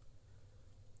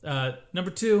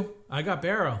 Number 2, I got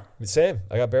Barrow. Same.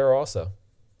 I got Barrow also.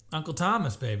 Uncle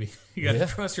Thomas, baby. You got to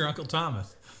trust your Uncle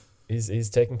Thomas. He's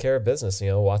taking care of business,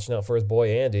 watching out for his boy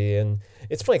Andy. And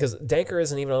it's funny because Danker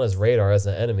isn't even on his radar as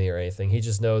an enemy or anything. He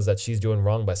just knows that she's doing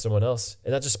wrong by someone else.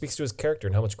 And that just speaks to his character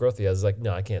and how much growth he has. He's like,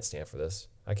 no, I can't stand for this.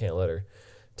 I can't let her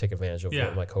take advantage of one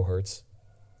of my cohorts.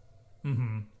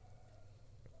 Mm-hmm.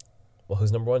 Well,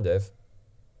 who's number 1, Dave?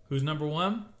 Who's number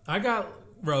 1? I got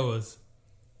Rose.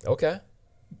 Okay.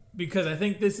 Because I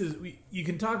think you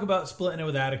can talk about splitting it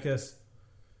with Atticus,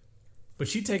 but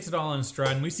she takes it all in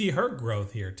stride, and we see her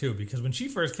growth here too. Because when she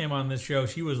first came on this show,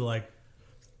 she was like,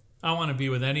 "I want to be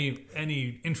with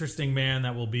any interesting man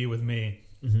that will be with me."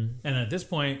 Mm-hmm. And at this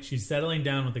point, she's settling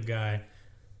down with the guy.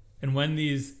 And when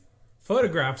these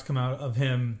photographs come out of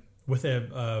him with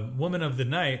a woman of the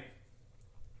night,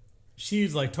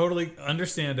 she's like totally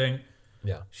understanding.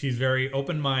 Yeah, she's very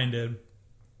open-minded.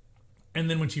 And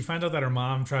then when she finds out that her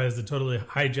mom tries to totally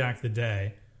hijack the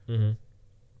day,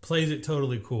 plays it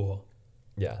totally cool.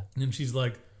 Yeah. And then she's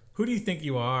like, who do you think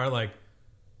you are? Like,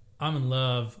 I'm in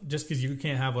love. Just because you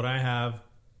can't have what I have,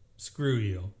 screw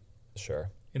you.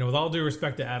 Sure. With all due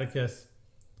respect to Atticus,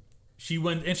 she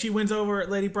wins over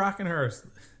Lady Brockenhurst.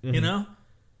 Mm-hmm.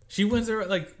 She wins her,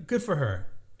 like, good for her.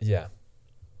 Yeah.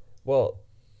 Well,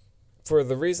 for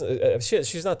the reason,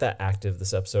 she's not that active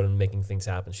this episode in making things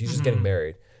happen. She's just getting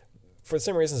married. For the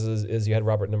same reasons as you had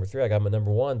Robert number 3, I got him at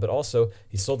number 1, but also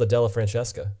he sold the Della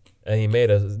Francesca, and he made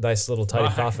a nice little tiny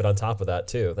profit on top of that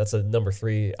too. That's a number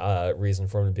 3 reason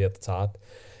for him to be at the top.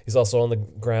 He's also on the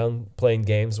ground playing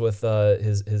games with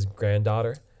his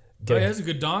granddaughter. He has a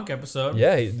good Donk episode.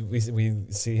 Yeah, we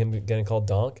see him getting called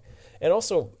Donk, and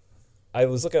also I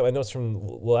was looking at my notes from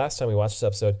the last time we watched this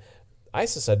episode.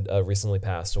 Isis had recently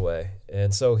passed away,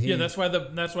 and so that's why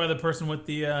the person with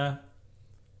the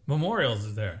memorials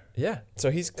is there. Yeah, so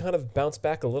he's kind of bounced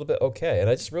back a little bit okay, and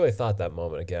I just really thought that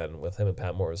moment again with him and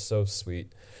Patmore was so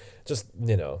sweet. Just,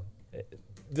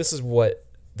 this is what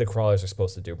the crawlers are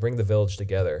supposed to do, bring the village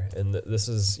together, and this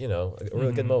is, a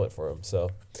really good moment for him.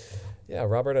 So, yeah,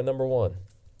 Robert at number 1.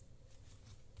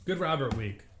 Good Robert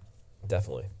week.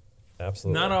 Definitely.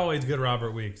 Absolutely. Not always good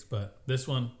Robert weeks, but this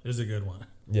one is a good one.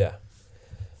 Yeah.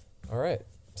 All right,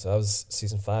 so that was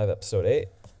season 5, episode 8.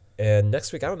 And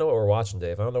next week, I don't know what we're watching,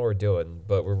 Dave. I don't know what we're doing,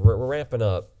 but we're ramping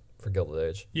up for Gilded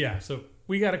Age. Yeah, so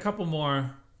we got a couple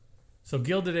more. So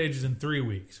Gilded Age is in 3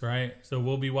 weeks, right? So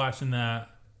we'll be watching that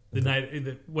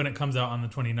night when it comes out on the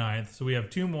 29th. So we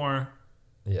have 2 more.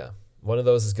 Yeah, one of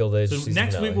those is Gilded Age. So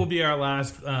next week will be our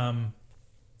last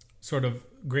sort of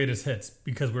greatest hits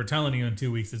because we're telling you in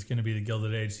 2 weeks it's going to be the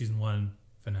Gilded Age season 1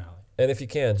 finale. And if you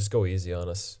can, just go easy on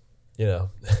us.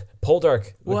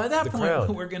 Poldark. Well, at that point,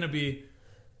 crown. We're going to be.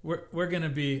 We're gonna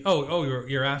be.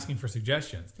 You're asking for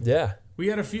suggestions. Yeah, we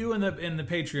had a few in the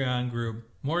Patreon group.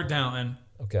 More Downton.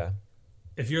 Okay.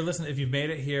 If you're listening, if you've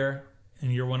made it here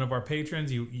and you're one of our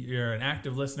patrons, you're an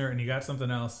active listener, and you got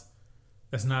something else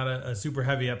that's not a super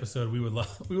heavy episode, we would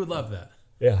love that.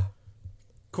 Yeah.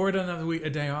 Corey doesn't have a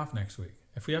day off next week.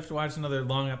 If we have to watch another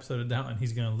long episode of Downton,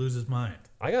 he's going to lose his mind.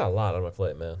 I got a lot on my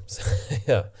plate, man.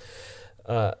 Yeah.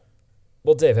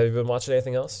 Well, Dave, have you been watching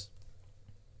anything else?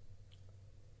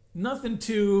 Nothing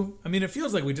too. I mean, it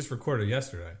feels like we just recorded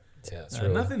yesterday. Yeah, it's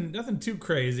really... Nothing too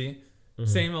crazy.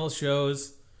 Same old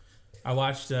shows. I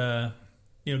watched.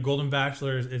 Golden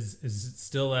Bachelor is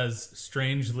still as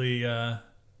strangely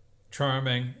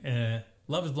charming.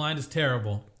 Love is Blind is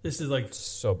terrible. This is like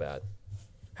so bad.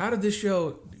 How did this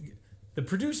show? The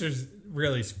producers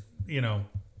really,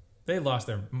 they lost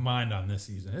their mind on this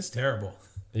season. It's terrible.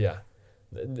 Yeah.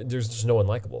 There's just no one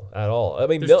likable at all. I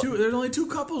mean, there's only two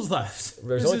couples left.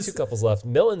 There's only two couples left.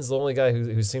 Milton's the only guy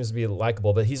who seems to be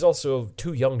likable, but he's also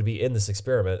too young to be in this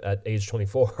experiment at age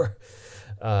 24.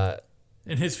 And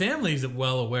his family's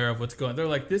well aware of what's going on. They're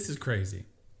like, this is crazy.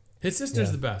 His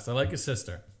sister's the best. I like his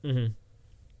sister. Mm-hmm.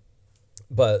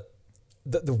 But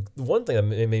the one thing that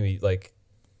made me like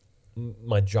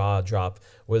my jaw drop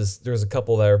was there was a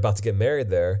couple that are about to get married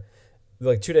there,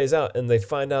 like 2 days out, and they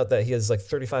find out that he has like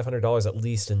 $3,500 at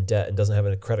least in debt and doesn't have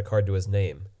a credit card to his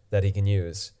name that he can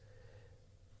use.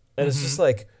 And it's just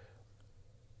like,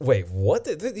 wait, what?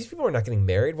 These people are not getting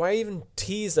married. Why even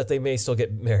tease that they may still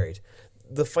get married?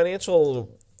 The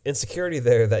financial insecurity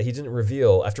there that he didn't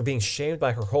reveal after being shamed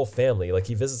by her whole family. Like,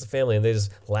 he visits the family and they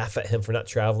just laugh at him for not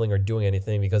traveling or doing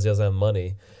anything because he doesn't have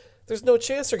money. There's no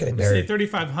chance they're getting married. Say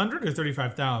 3,500 or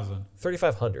 35,000?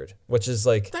 3,500, which is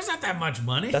like... That's not that much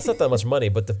money. That's not that much money,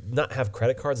 but to not have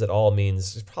credit cards at all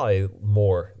means there's probably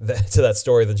more to that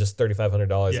story than just $3,500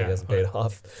 that he hasn't paid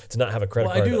off. To not have a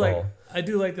credit card at all. I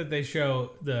do like that they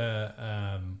show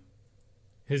the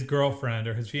his girlfriend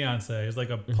or his fiance is like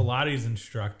a Pilates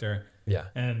instructor. Yeah.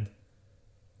 And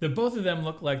the both of them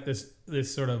look like this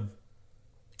sort of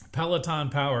Peloton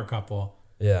power couple.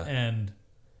 Yeah. And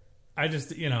I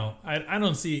just, I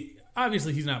don't see,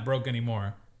 obviously he's not broke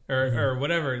anymore or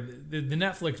whatever. The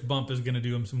Netflix bump is going to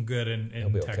do him some good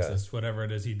in Texas, whatever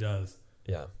it is he does.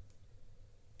 Yeah.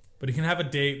 But he can have a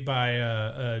date by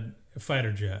a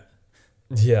fighter jet.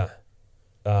 Yeah.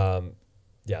 The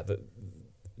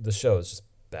show is just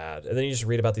bad. And then you just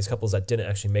read about these couples that didn't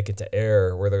actually make it to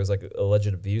air where there was like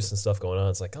alleged abuse and stuff going on.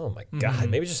 It's like, oh my God,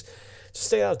 maybe just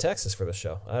stay out of Texas for the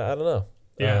show. I don't know.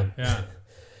 Yeah.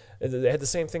 They had the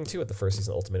same thing too at the first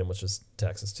season of Ultimatum, which was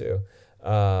Texas too.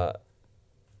 Watching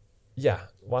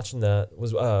that.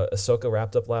 Was Ahsoka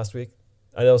wrapped up last week?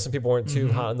 I know some people weren't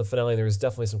too hot in the finale. There was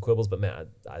definitely some quibbles, but man,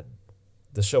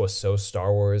 the show was so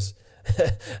Star Wars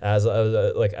as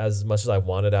much as I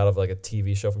wanted out of like a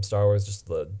TV show from Star Wars. Just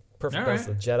the perfect balance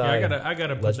of the Jedi. Yeah, I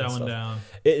gotta put that one down.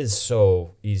 It is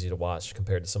so easy to watch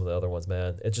compared to some of the other ones,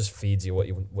 man. It just feeds you what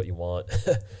you want.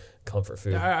 Comfort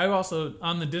food. I also,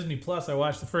 on the Disney Plus, I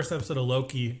watched the first episode of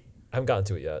Loki. I haven't gotten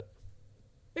to it yet.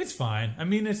 It's fine. I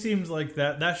mean, it seems like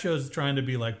that show's trying to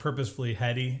be like purposefully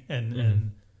heady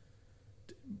and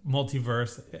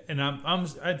multiverse. And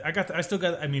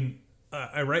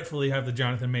I rightfully have the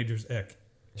Jonathan Majors ick.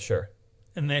 Sure.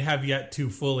 And they have yet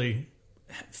to fully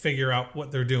figure out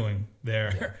what they're doing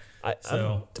there.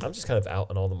 Yeah. I'm just kind of out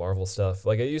on all the Marvel stuff.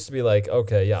 Like, it used to be like,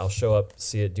 okay, yeah, I'll show up,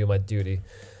 see it, do my duty.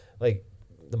 Like,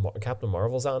 Captain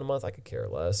Marvel's out in a month, I could care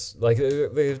less. Like,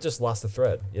 they've just lost the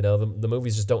thread. The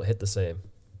movies just don't hit the same.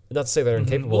 Not to say they're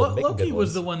incapable of making Loki good was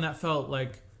ones. the one that felt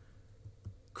like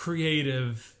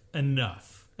creative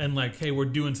enough and like, hey, we're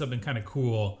doing something kind of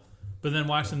cool. But then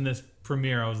watching this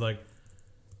premiere, I was like,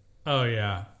 oh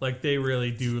yeah, like they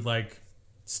really do like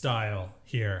style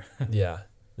here. Yeah,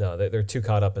 no, they're too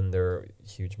caught up in their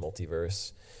huge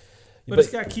multiverse. But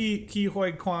it's got Ki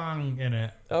Hoi Kwang in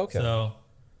it. Oh, okay.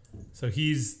 So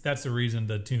that's the reason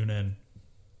to tune in.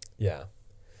 Yeah.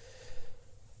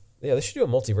 Yeah, they should do a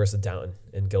multiverse of Downton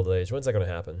in Gilded Age. When's that going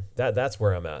to happen? That's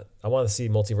where I'm at. I want to see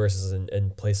multiverses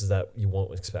in places that you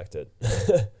won't expect it.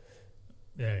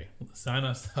 Hey, sign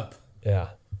us up. Yeah.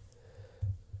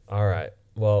 All right.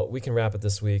 Well, we can wrap it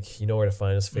this week. You know where to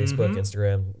find us: Facebook,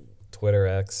 Instagram, Twitter,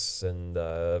 X, and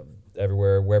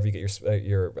everywhere, wherever you get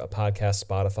your podcast,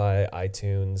 Spotify,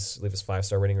 iTunes. Leave us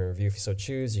 5-star rating and review if you so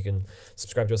choose. You can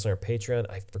subscribe to us on our Patreon.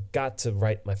 I forgot to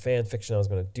write my fan fiction. I was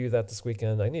going to do that this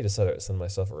weekend. I need to send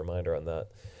myself a reminder on that.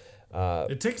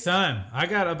 It takes time. I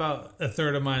got about a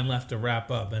third of mine left to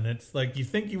wrap up, and it's like you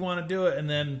think you want to do it, and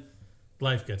then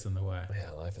life gets in the way.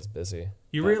 Yeah, life is busy.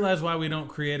 You realize why we don't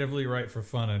creatively write for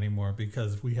fun anymore,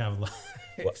 because we have lives.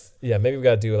 Well, yeah, maybe we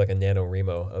got to do like a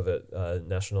NaNoWriMo of it,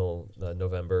 National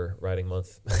November Writing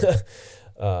Month,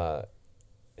 and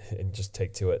just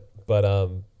take to it. But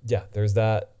yeah, there's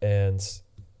that, and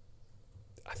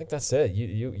I think that's it.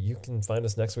 You can find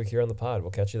us next week here on the pod.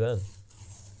 We'll catch you then.